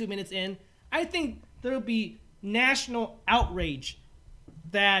 32 minutes in. I think there will be national outrage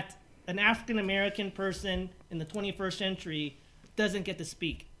that an African American person in the 21st century doesn't get to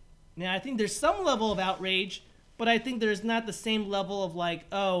speak. Now I think there's some level of outrage, but I think there's not the same level of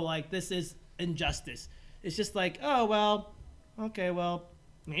this is injustice. It's just like, oh, well, okay, well,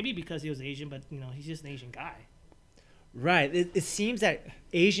 maybe because he was Asian, but, he's just an Asian guy. Right. It seems that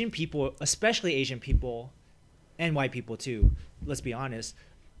Asian people, especially Asian people, and white people too, let's be honest,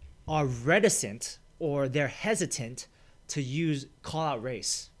 are reticent or they're hesitant to call out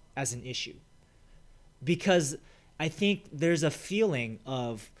race as an issue. Because I think there's a feeling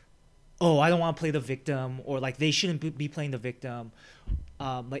of, oh, I don't want to play the victim, or like they shouldn't be playing the victim.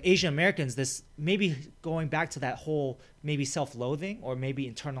 Like Asian Americans, this maybe going back to that whole maybe self-loathing or maybe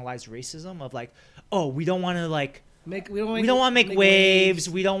internalized racism of like, oh, we don't want to we don't want to make waves.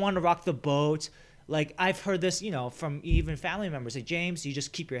 We don't want to rock the boat. Like I've heard this, from even family members. Like James, you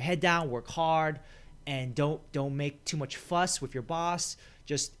just keep your head down, work hard, and don't make too much fuss with your boss.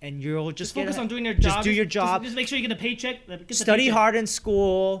 You'll just focus on doing your job. Just do your job. Just make sure you get a paycheck. Study hard in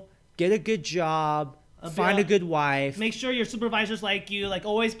school. Get a good job. Find a good wife. Make sure your supervisors like you. Like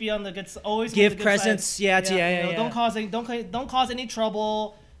always be on the good. Always give on the good presents. Side. Yeah. Don't cause any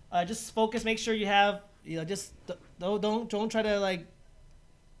trouble. Just focus. Make sure you have. Just don't try to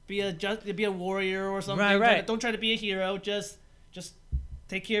be a warrior or something. Right. Don't try to be a hero. Just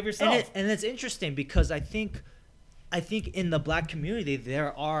take care of yourself. And it's interesting because I think in the Black community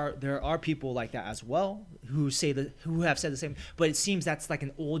there are people like that as well who have said the same, but it seems that's like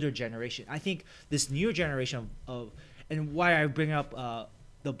an older generation. I think this newer generation of and why I bring up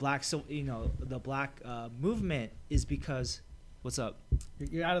the Black the Black movement is because what's up?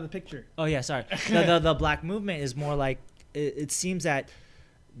 You're out of the picture. Oh yeah, sorry. the Black movement is more like it seems that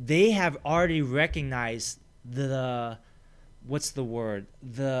they have already recognized the what's the word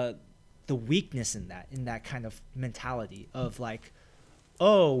the weakness in that kind of mentality of like,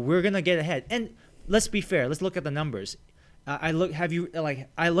 oh, we're gonna get ahead. And let's be fair. Let's look at the numbers. I looked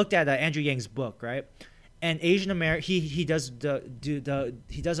at Andrew Yang's book, right? And Asian American, he does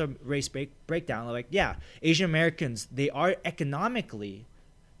a race breakdown. Like, yeah, Asian Americans, they are economically,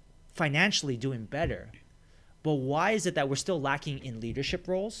 financially doing better, but why is it that we're still lacking in leadership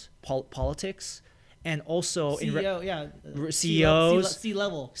roles, politics? And also CEOs,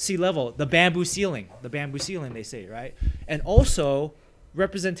 C-level, the bamboo ceiling, they say, right? And also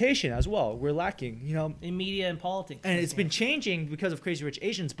representation as well. We're lacking, in media and politics. And it's been changing because of Crazy Rich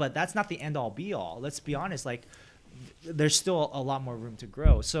Asians, but that's not the end all be all. Let's be honest, like there's still a lot more room to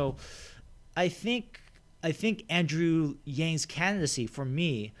grow. So I think Andrew Yang's candidacy for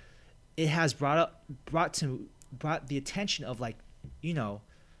me, it has brought the attention of like,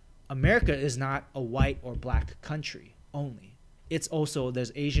 America is not a white or Black country only. It's also,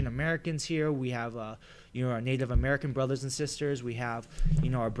 there's Asian Americans here. We have, our Native American brothers and sisters. We have,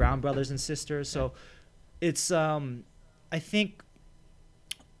 our brown brothers and sisters. So it's, I think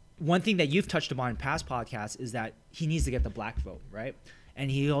one thing that you've touched upon in past podcasts is that he needs to get the Black vote, right? And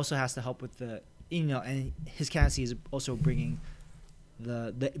he also has to help with the, and his candidacy is also bringing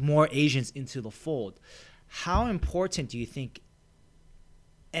the more Asians into the fold. How important do you think,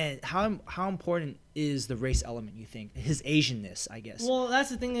 and how important is the race element, you think? His Asianness, I guess. Well, that's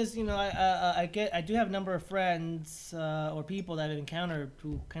the thing is, I do have a number of friends or people that I've encountered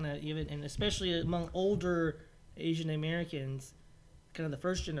who kind of even, and especially among older Asian Americans, kind of the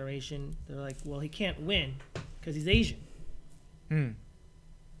first generation, they're like, well, he can't win because he's Asian.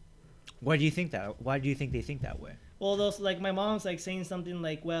 Why do you think that? Why do you think they think that way? Well, those, like my mom's like saying something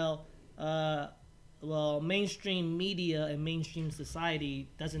like, well, well, mainstream media and mainstream society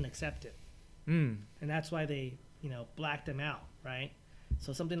doesn't accept it, Mm. and that's why they, blacked him out, right?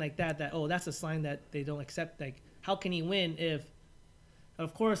 So something like that, that's a sign that they don't accept. Like, how can he win if?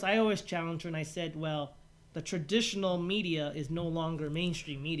 Of course, I always challenged her, and I said, well, the traditional media is no longer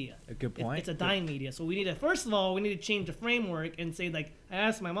mainstream media. A good point. It's a dying media. So we need to, first of all, we need to change the framework and say, like, I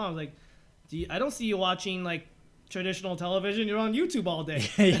asked my mom, I was like, I don't see you watching, like, traditional television. You're on YouTube all day.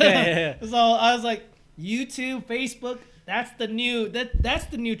 Yeah. So I was like, YouTube, Facebook, that's the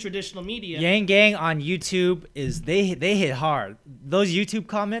new traditional media. Yang Gang on YouTube they hit hard. Those YouTube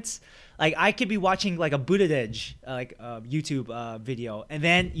comments, like I could be watching like a Buttigieg YouTube video, and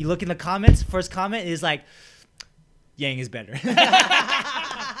then you look in the comments. First comment is like, Yang is better.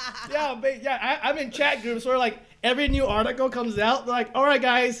 I'm in chat groups where like every new article comes out. They're like, all right,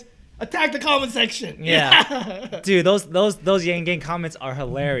 guys, attack the comment section. Yeah. Dude, those Yang Gang comments are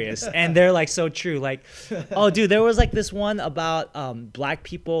hilarious, and they're like so true. Like, oh dude, there was like this one about black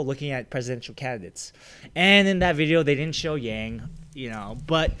people looking at presidential candidates, and in that video they didn't show Yang,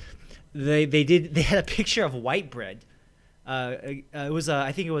 but they had a picture of white bread. It was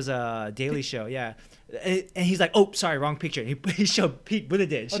I think it was a Daily Show, yeah. And he's like, oh, sorry, wrong picture. He showed Pete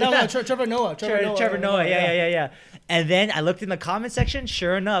Buttigieg. Oh, no, Trevor Noah. Trevor Noah, yeah. And then I looked in the comment section.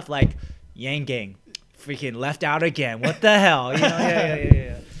 Sure enough, like, Yang Gang, freaking left out again. What the hell?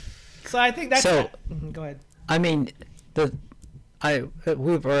 Yeah. So I think that's. So, go ahead. I mean, we're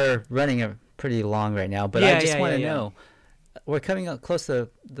running a pretty long right now, but I just want to know, we're coming up close to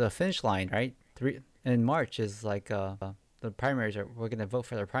the finish line, right? In March is like the primaries. We're going to vote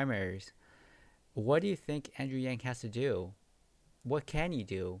for the primaries. What do you think Andrew Yang has to do? What can he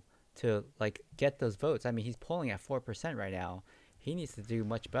do to like get those votes? I mean, he's polling at 4% right now. He needs to do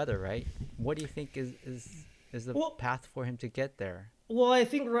much better, right? What do you think is the path for him to get there? Well, I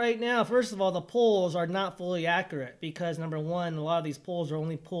think right now, first of all, the polls are not fully accurate because number one, a lot of these polls are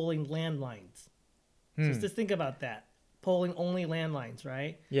only polling landlines. So just think about that. Polling only landlines,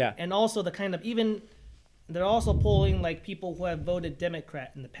 right? Yeah. And also they're also polling like people who have voted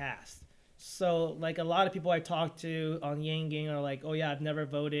Democrat in the past. So like a lot of people I talk to on Yang Gang are like, oh yeah, I've never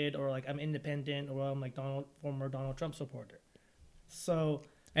voted, or like I'm independent, or I'm like former Donald Trump supporter. So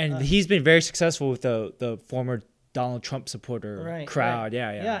and he's been very successful with the former Donald Trump supporter crowd.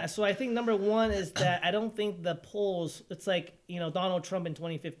 Right. Yeah. So I think number one is that I don't think the polls, it's like, Donald Trump in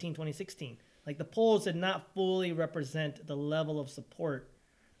 2015, 2016. Like the polls did not fully represent the level of support.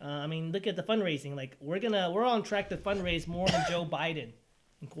 I mean, look at the fundraising. Like we're on track to fundraise more than Joe Biden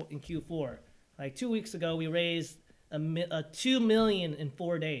in Q4. Like 2 weeks ago, we raised $2 million in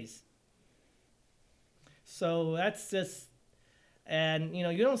 4 days. So that's just, and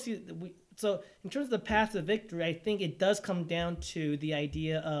you don't see. So in terms of the path to victory, I think it does come down to the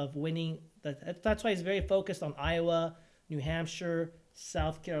idea of winning. That's why he's very focused on Iowa, New Hampshire,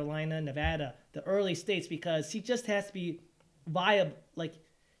 South Carolina, Nevada, the early states, because he just has to be viable. Like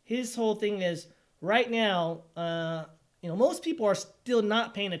his whole thing is right now. Most people are still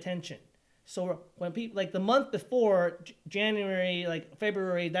not paying attention. So when people, like the month before, January, like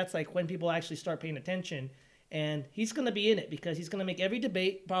February, that's like when people actually start paying attention. And he's going to be in it because he's going to make every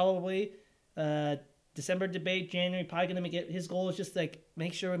debate, probably December debate, January, probably going to make it. His goal is just like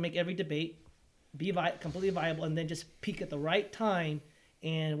make sure we make every debate be completely viable, and then just peak at the right time.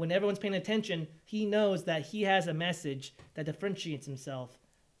 And when everyone's paying attention, he knows that he has a message that differentiates himself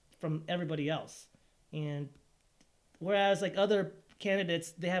from everybody else. And whereas like other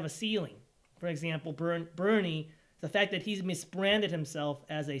candidates, they have a ceiling. For example, Bernie, the fact that he's misbranded himself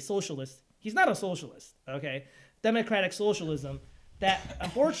as a socialist. He's not a socialist, okay? Democratic socialism. That,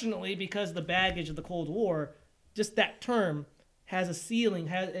 unfortunately, because of the baggage of the Cold War, just that term has a ceiling,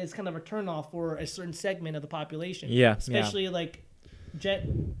 is kind of a turnoff for a certain segment of the population. Yeah. Especially like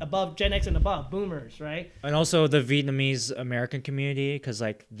Gen X and above, boomers, right? And also the Vietnamese American community, because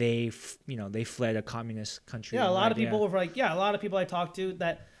like they fled a communist country. Yeah, a lot of people were like, a lot of people I talked to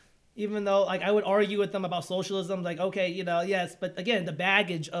that, even though like I would argue with them about socialism, like okay, yes, but again, the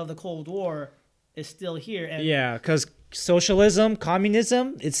baggage of the Cold War is still here. And because socialism,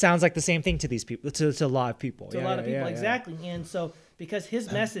 communism, it sounds like the same thing to these people, to a lot of people. To a lot of people, exactly. And so because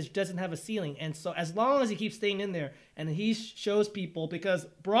his message doesn't have a ceiling, and so as long as he keeps staying in there and he shows people, because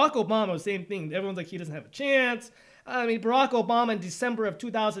Barack Obama, same thing. Everyone's like, he doesn't have a chance. I mean, Barack Obama in December of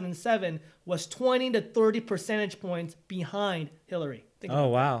 2007 was 20 to 30 percentage points behind Hillary. Oh,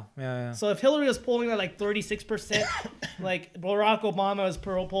 wow. Yeah. So if Hillary was polling at like 36%, like Barack Obama was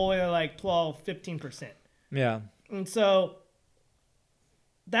polling at like 12, 15%. Yeah. And so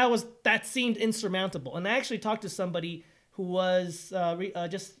that seemed insurmountable. And I actually talked to somebody who was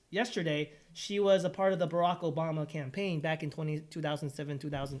just yesterday, she was a part of the Barack Obama campaign back in 2007,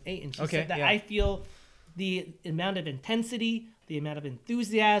 2008. And she Okay, said that yeah. I feel the amount of intensity, the amount of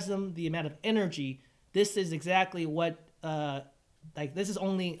enthusiasm, the amount of energy, this is exactly what, this is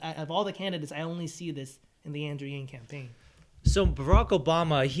only, of all the candidates, I only see this in the Andrew Yang campaign. So Barack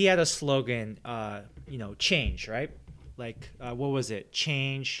Obama, he had a slogan, change, right? Like, what was it?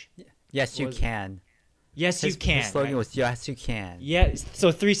 Change. Yes, you Was- can. Yes, you can. His slogan right? was yes, you can. Yeah,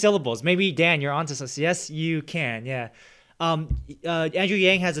 so 3 syllables. Maybe Dan, you're onto something. Yes, you can. Yeah. Andrew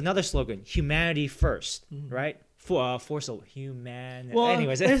Yang has another slogan: humanity first. Right? Four syllables. Human. Well,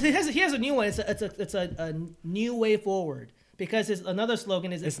 anyways, he has a new one. It's a new way forward, because his another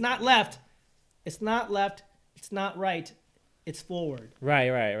slogan is it's not left, it's not right, it's forward.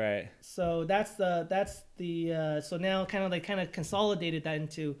 right. So that's the so now kind of consolidated that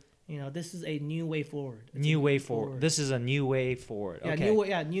into, this is a new way forward. It's a New way forward. This is a new way forward. Yeah,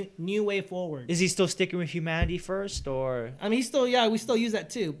 Okay. new way forward. Is he still sticking with humanity first, or? I mean, we still use that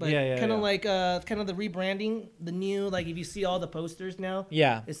too, but kind of like kind of the rebranding, the new, like if you see all the posters now,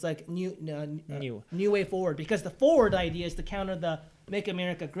 Yeah. it's like new New. way forward, because the forward idea is to counter the Make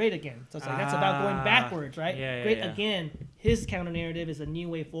America Great Again. So it's like that's about going backwards, right? Yeah, Great yeah. again. His counter narrative is a new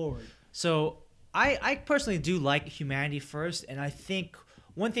way forward. So I personally do like humanity first, and I think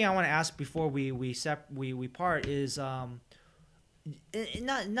one thing I want to ask before we part is not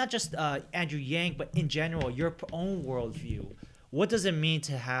just Andrew Yang, but in general your own worldview. What does it mean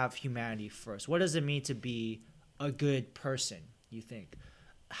to have humanity first? What does it mean to be a good person? You think?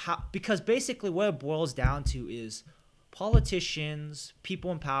 Because basically what it boils down to is politicians,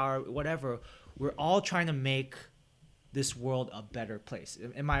 people in power, whatever. We're all trying to make this world a better place.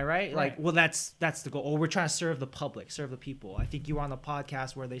 Am I right? Like, well, that's the goal. Or we're trying to serve the public, serve the people. I think you were on the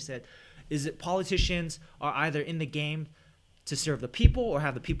podcast where they said, is it politicians are either in the game to serve the people or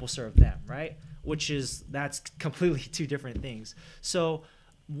have the people serve them, right? That's completely two different things. So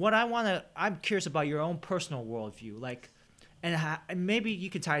I'm curious about your own personal worldview, like, and maybe you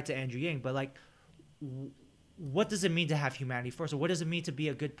could tie it to Andrew Yang, but like, what does it mean to have humanity first, or what does it mean to be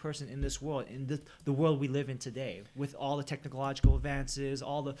a good person in this world, in the world we live in today, with all the technological advances,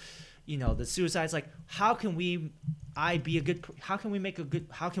 all the, the suicides? Like, how can we be a good person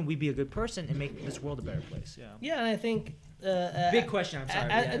and make this world a better place? Yeah, and I think Big question. I'm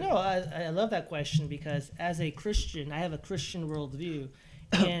sorry. No, I love that question, because as a Christian, I have a Christian worldview,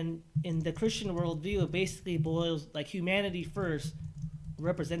 and in the Christian worldview, it basically boils like humanity first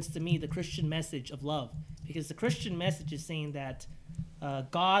represents to me the Christian message of love, because the Christian message is saying that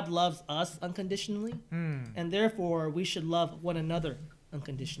God loves us unconditionally, and therefore we should love one another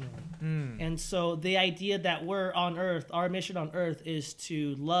unconditionally. And so the idea that we're on earth, our mission on earth is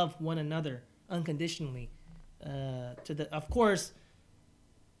to love one another unconditionally, of course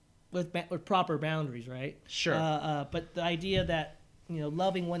with proper boundaries, right? Sure. But the idea that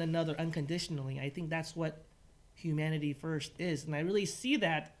loving one another unconditionally, I think that's what humanity first is, and I really see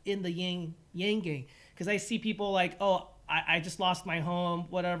that in the Yang Gang, because I see people like, oh, I just lost my home,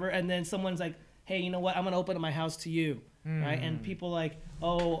 whatever, and then someone's like, hey, you know what? I'm gonna open up my house to you, right? And people like,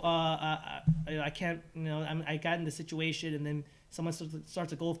 oh, I can't, I got in the situation, and then someone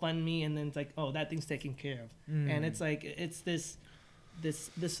starts a GoFundMe, and then it's like, oh, that thing's taken care of, and it's like it's this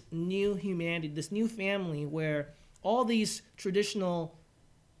new humanity, this new family where all these traditional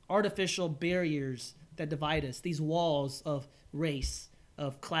artificial barriers that divide us, these walls of race,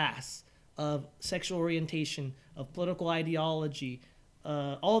 of class, of sexual orientation, of political ideology,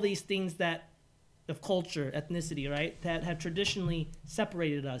 all these things of culture, ethnicity, right, that have traditionally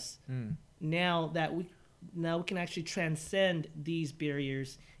separated us. Now we can actually transcend these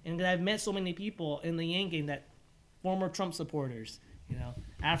barriers. And I've met so many people in the Yang Gang, that former Trump supporters,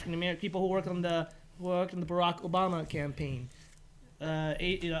 African American people who work on the Barack Obama campaign,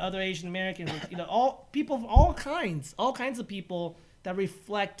 other Asian Americans, all people of all kinds of people that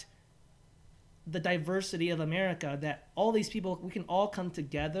reflect the diversity of America, that all these people, we can all come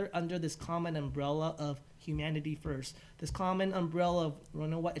together under this common umbrella of humanity first, this common umbrella of,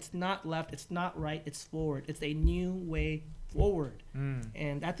 it's not left, it's not right, it's forward, it's a new way forward.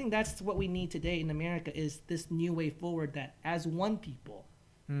 And I think that's what we need today in America, is this new way forward, that as one people.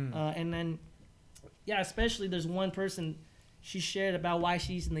 And then especially there's one person, she shared about why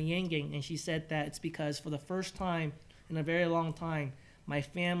she's in the Yang Gang, and she said that it's because for the first time in a very long time, my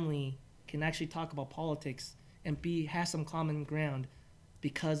family can actually talk about politics and have some common ground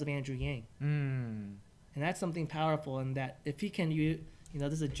because of Andrew Yang. And that's something powerful, and that if he can You know,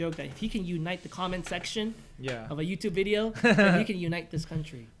 there's a joke that if he can unite the comment section Yeah. of a YouTube video, then he can unite this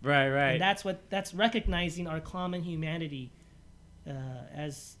country. Right. Right. And that's recognizing our common humanity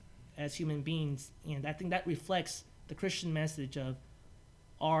as human beings, and I think that reflects the Christian message of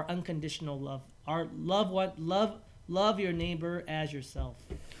our unconditional love. Our love your neighbor as yourself.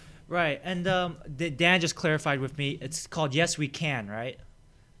 Right. And Dan just clarified with me. It's called Yes We Can, right?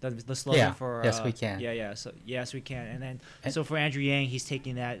 The slogan Yeah, for Yes We Can. Yeah. So yes we can. And then And- so for Andrew Yang, he's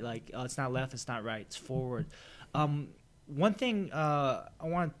taking that like it's not left, it's not right, it's forward. One thing I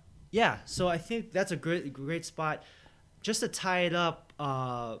want. Yeah. So I think that's a great spot. Just to tie it up.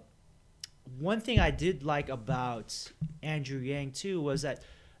 One thing I did like about Andrew Yang too was that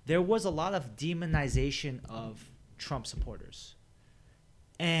there was a lot of demonization of Trump supporters,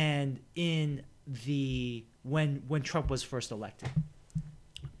 and in the when Trump was first elected,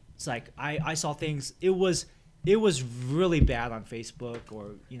 it's like I saw things. It was really bad on Facebook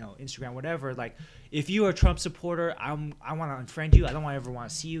or Instagram, whatever. Like if you are a Trump supporter, I want to unfriend you. I don't ever want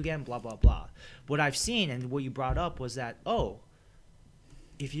to see you again. Blah blah blah. What I've seen and what you brought up was that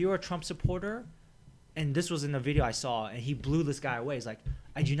if you're a Trump supporter, and this was in the video I saw, and he blew this guy away. He's like,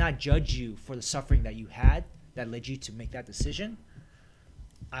 I do not judge you for the suffering that you had that led you to make that decision.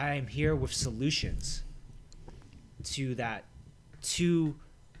 I am here with solutions to that, to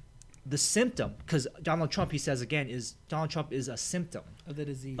the symptom. Because Donald Trump, he says again, Donald Trump is a symptom Of the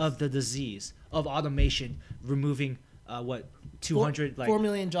disease. of the disease of automation, removing 200 4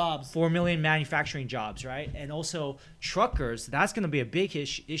 million jobs. 4 million manufacturing jobs, right? And also truckers, that's going to be a big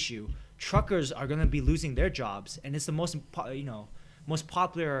issue. Truckers are going to be losing their jobs, and it's the most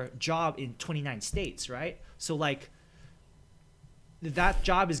popular job in 29 states, right? So like that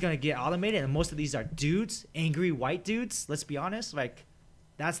job is going to get automated, and most of these are dudes, angry white dudes, let's be honest. Like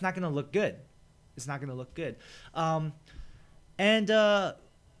that's not going to look good. It's not going to look good.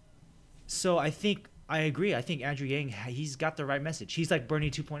 So I agree. I think Andrew Yang, he's got the right message. He's like Bernie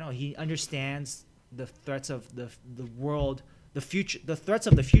 2.0. He understands the threats of the world, the future. The threats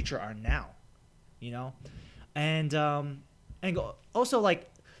of the future are now, and also like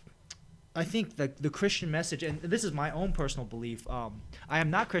I think the Christian message, and this is my own personal belief. I am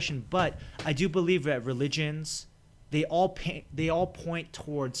not Christian, but I do believe that religions they all point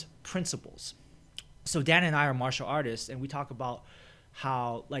towards principles. So Dan and I are martial artists, and we talk about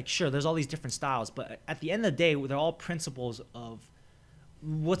how, like, sure, there's all these different styles, but at the end of the day, they're all principles of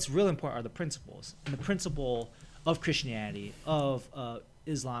what's really important are the principles. And the principle of Christianity, of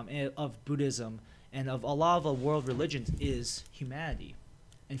Islam, and of Buddhism, and of a lot of the world religions is humanity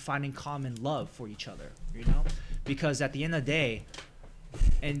and finding common love for each other, Because at the end of the day,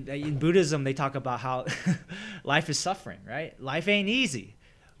 and in Buddhism, they talk about how life is suffering, right? Life ain't easy.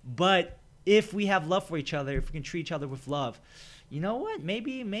 But if we have love for each other, if we can treat each other with love, you know what?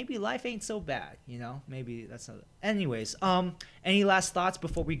 Maybe life ain't so bad. Maybe that's not. Anyways, any last thoughts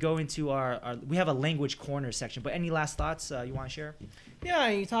before we go into our we have a language corner section, but any last thoughts you want to share? Yeah,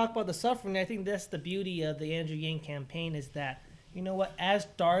 and you talk about the suffering. I think that's the beauty of the Andrew Yang campaign is that, as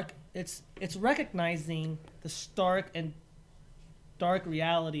dark, it's recognizing the stark and dark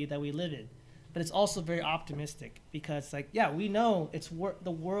reality that we live in, but it's also very optimistic because, we know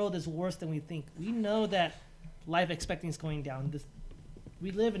the world is worse than we think. We know that life expectancy is going down. We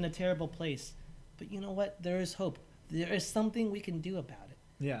live in a terrible place, but you know what? There is hope. There is something we can do about it.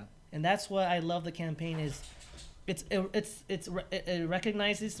 Yeah, and that's what I love. The campaign is, it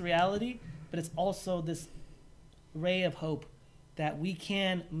recognizes reality, but it's also this ray of hope that we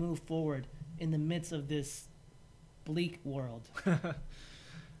can move forward in the midst of this bleak world.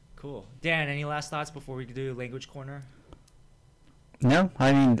 Cool. Dan, any last thoughts before we do language corner? No,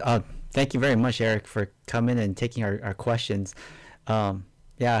 I mean, thank you very much, Eric, for coming and taking our questions.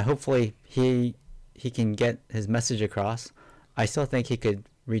 Hopefully he can get his message across. I still think he could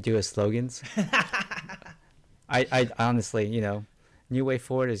redo his slogans. I honestly, New Way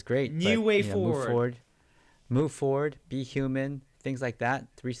Forward is great. New Way Forward. Move forward, be human, things like that.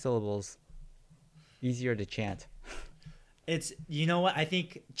 3 syllables. Easier to chant. It's, what? I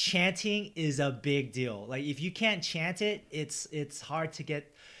think chanting is a big deal. Like, if you can't chant it, it's hard to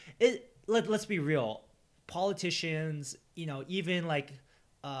get it. Let's be real. Politicians, even like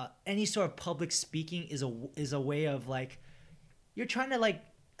any sort of public speaking is a way of like, you're trying to like,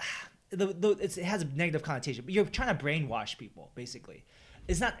 it has a negative connotation, but you're trying to brainwash people, basically.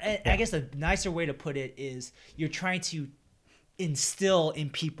 It's not, I guess a nicer way to put it is you're trying to instill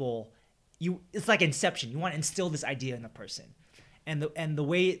in people, it's like Inception. You want to instill this idea in a person, and the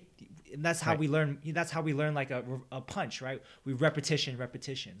way that's how we learn. That's how we learn like a punch, right? We repetition.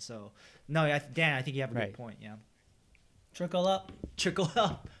 So no, Dan, I think you have a good point. Yeah. Trickle up. Trickle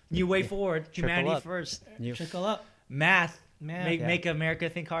up. New way forward. Trickle Humanity up. first. You- Trickle up. Math. Math. Make America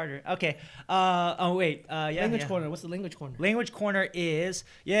think harder. Okay. Oh wait. Yeah. Language yeah. corner. What's the language corner? Language corner is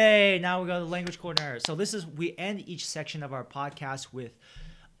yay! Now we go to the language corner. So this is we end each section of our podcast with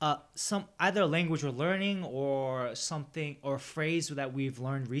some either a language we're learning or something or a phrase that we've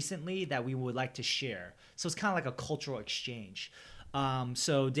learned recently that we would like to share. So it's kind of like a cultural exchange.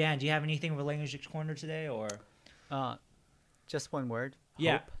 So Dan, do you have anything for language corner today or? Just one word.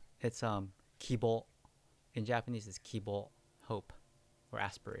 Yeah. Hope. It's kibo. In Japanese, it's kibo, hope, or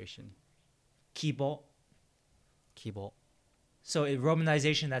aspiration. Kibo. Kibo. So in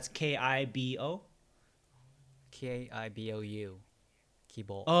romanization, that's Kibo. Kibou.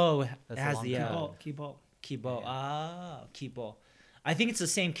 Kibo. Oh, it That's a has long the time. Kibo. Kibo. Yeah. Ah, Kibo. I think it's the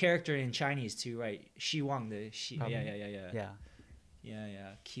same character in Chinese too, right? Shi Wang the Shi. Probably. Yeah.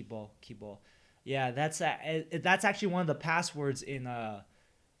 Yeah. Kibo. Yeah, that's actually one of the passwords in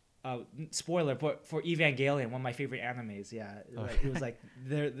spoiler for Evangelion, one of my favorite animes. Yeah, Oh. like,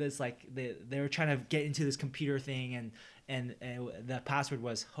 it was like they were trying to get into this computer thing, and the password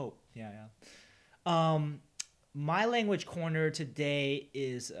was hope. Yeah. My language corner today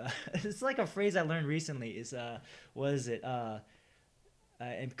is it's like a phrase I learned recently. Is what is it?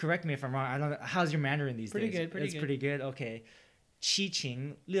 And correct me if I'm wrong. I don't know. How's your Mandarin these Pretty days? good, pretty it's good. pretty good. Okay. 七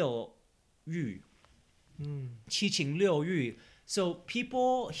情六欲. 七情六欲. So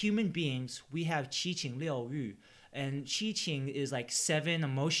people, human beings, we have 七情六欲. And 七情 is like 7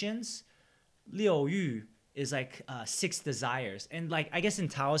 emotions. 六欲 is like 6 desires. And like, I guess in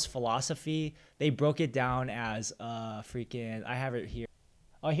Taoist philosophy, they broke it down as freaking, I have it here.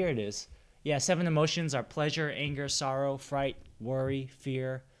 Oh, here it is. Yeah, 7 emotions are pleasure, anger, sorrow, fright, worry,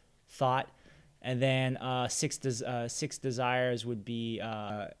 fear, thought. And then 6 desires would be,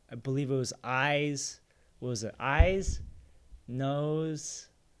 I believe it was eyes. What was it? Eyes, nose,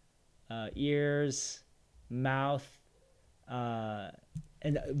 ears, mouth.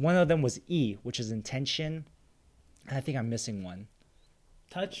 And one of them was E, which is intention. I think I'm missing one.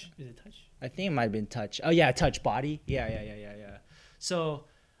 Touch. Is it touch? I think it might have been touch. Oh, yeah, touch, body. Yeah. So,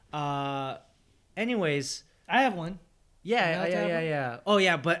 anyways. I have one. Yeah. Oh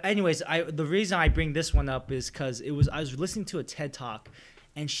yeah, but anyways, the reason I bring this one up is because I was listening to a TED talk,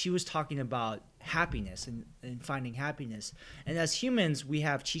 and she was talking about happiness and finding happiness. And as humans, we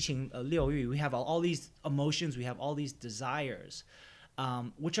have 七情六欲. We have all these emotions, we have all these desires,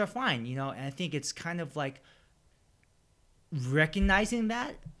 which are fine, you know. And I think it's kind of like recognizing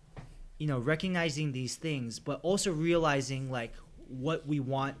that, you know, recognizing these things, but also realizing like what we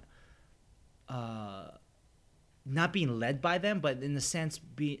want. Not being led by them, but in the sense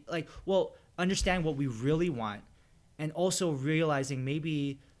be like, well, understand what we really want, and also realizing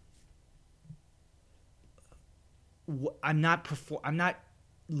maybe I'm not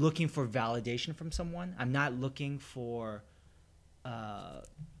looking for validation from someone. I'm not looking for a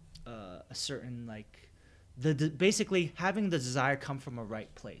certain like basically having the desire come from a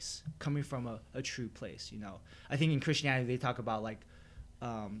right place, coming from a true place. You know, I think in Christianity they talk about like.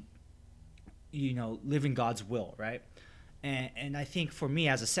 You know, living God's will, right? And I think for me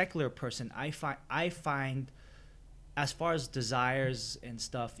as a secular person, I find as far as desires and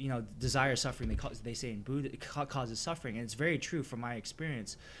stuff, you know, desire suffering, they say in Buddha, it causes suffering, and it's very true from my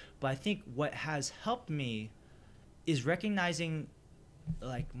experience. But I think what has helped me is recognizing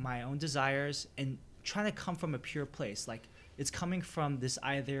like my own desires and trying to come from a pure place. Like it's coming from this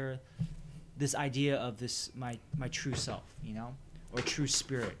idea of this my true self, you know, or true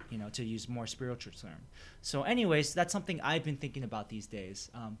spirit, you know, to use more spiritual term. So anyways, that's something I've been thinking about these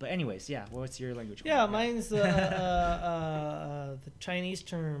days. But anyways, yeah, what's your language? Yeah, mine's the Chinese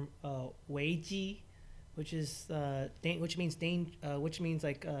term 危机, which means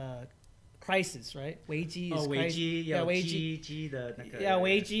like crisis, right? 危机 is 危机, yeah, 危机. Yeah,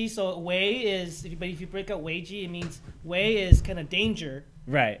 危机. So 危 is, but if you break up 危机, it means 危 is kind of danger,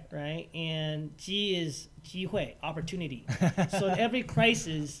 right? And 机 is 机会, opportunity. So in every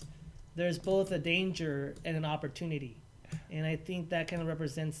crisis, there's both a danger and an opportunity. And I think that kind of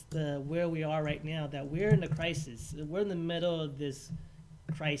represents where we are right now, that we're in the crisis. We're in the middle of this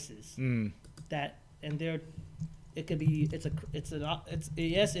crisis. It could be,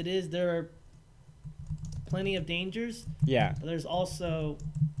 yes, it is. There are plenty of dangers. Yeah. But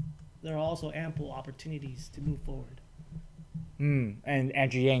there are also ample opportunities to move forward. And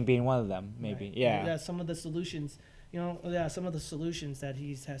Andrew Yang being one of them, maybe. Right. Yeah. Some of the solutions, some of the solutions that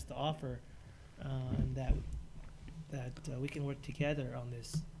he has to offer, and that we can work together on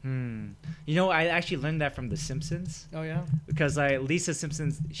this. You know, I actually learned that from The Simpsons. Oh yeah. Because Lisa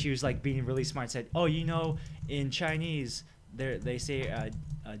Simpson, she was like being really smart. Said, "Oh, you know, in Chinese, they say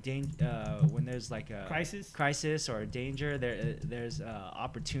when there's like a crisis or a danger, there's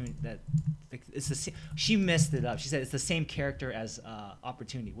opportunity that it's the same." She messed it up. She said it's the same character as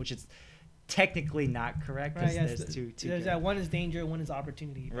opportunity, which is technically not correct because Right, yes, there's two. There's that one is danger, one is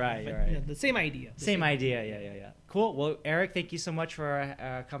opportunity. Right, but, right. yeah, the same idea. Same idea. Yeah. Cool. Well, Eric, thank you so much for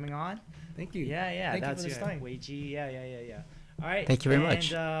coming on. Thank you. Yeah. Thank you That's for this good. time. Wei Ji. Yeah. All right. Thank you very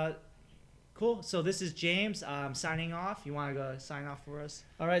much. Cool. So this is James. Signing off. You want to go sign off for us?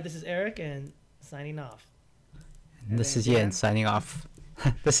 All right, this is Eric and signing off. And this then is Yin Dan? signing off.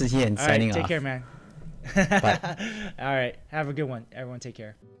 This is Yin All signing right. Take off. care, man. Bye. All right. Have a good one. Everyone take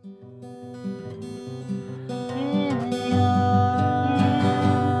care.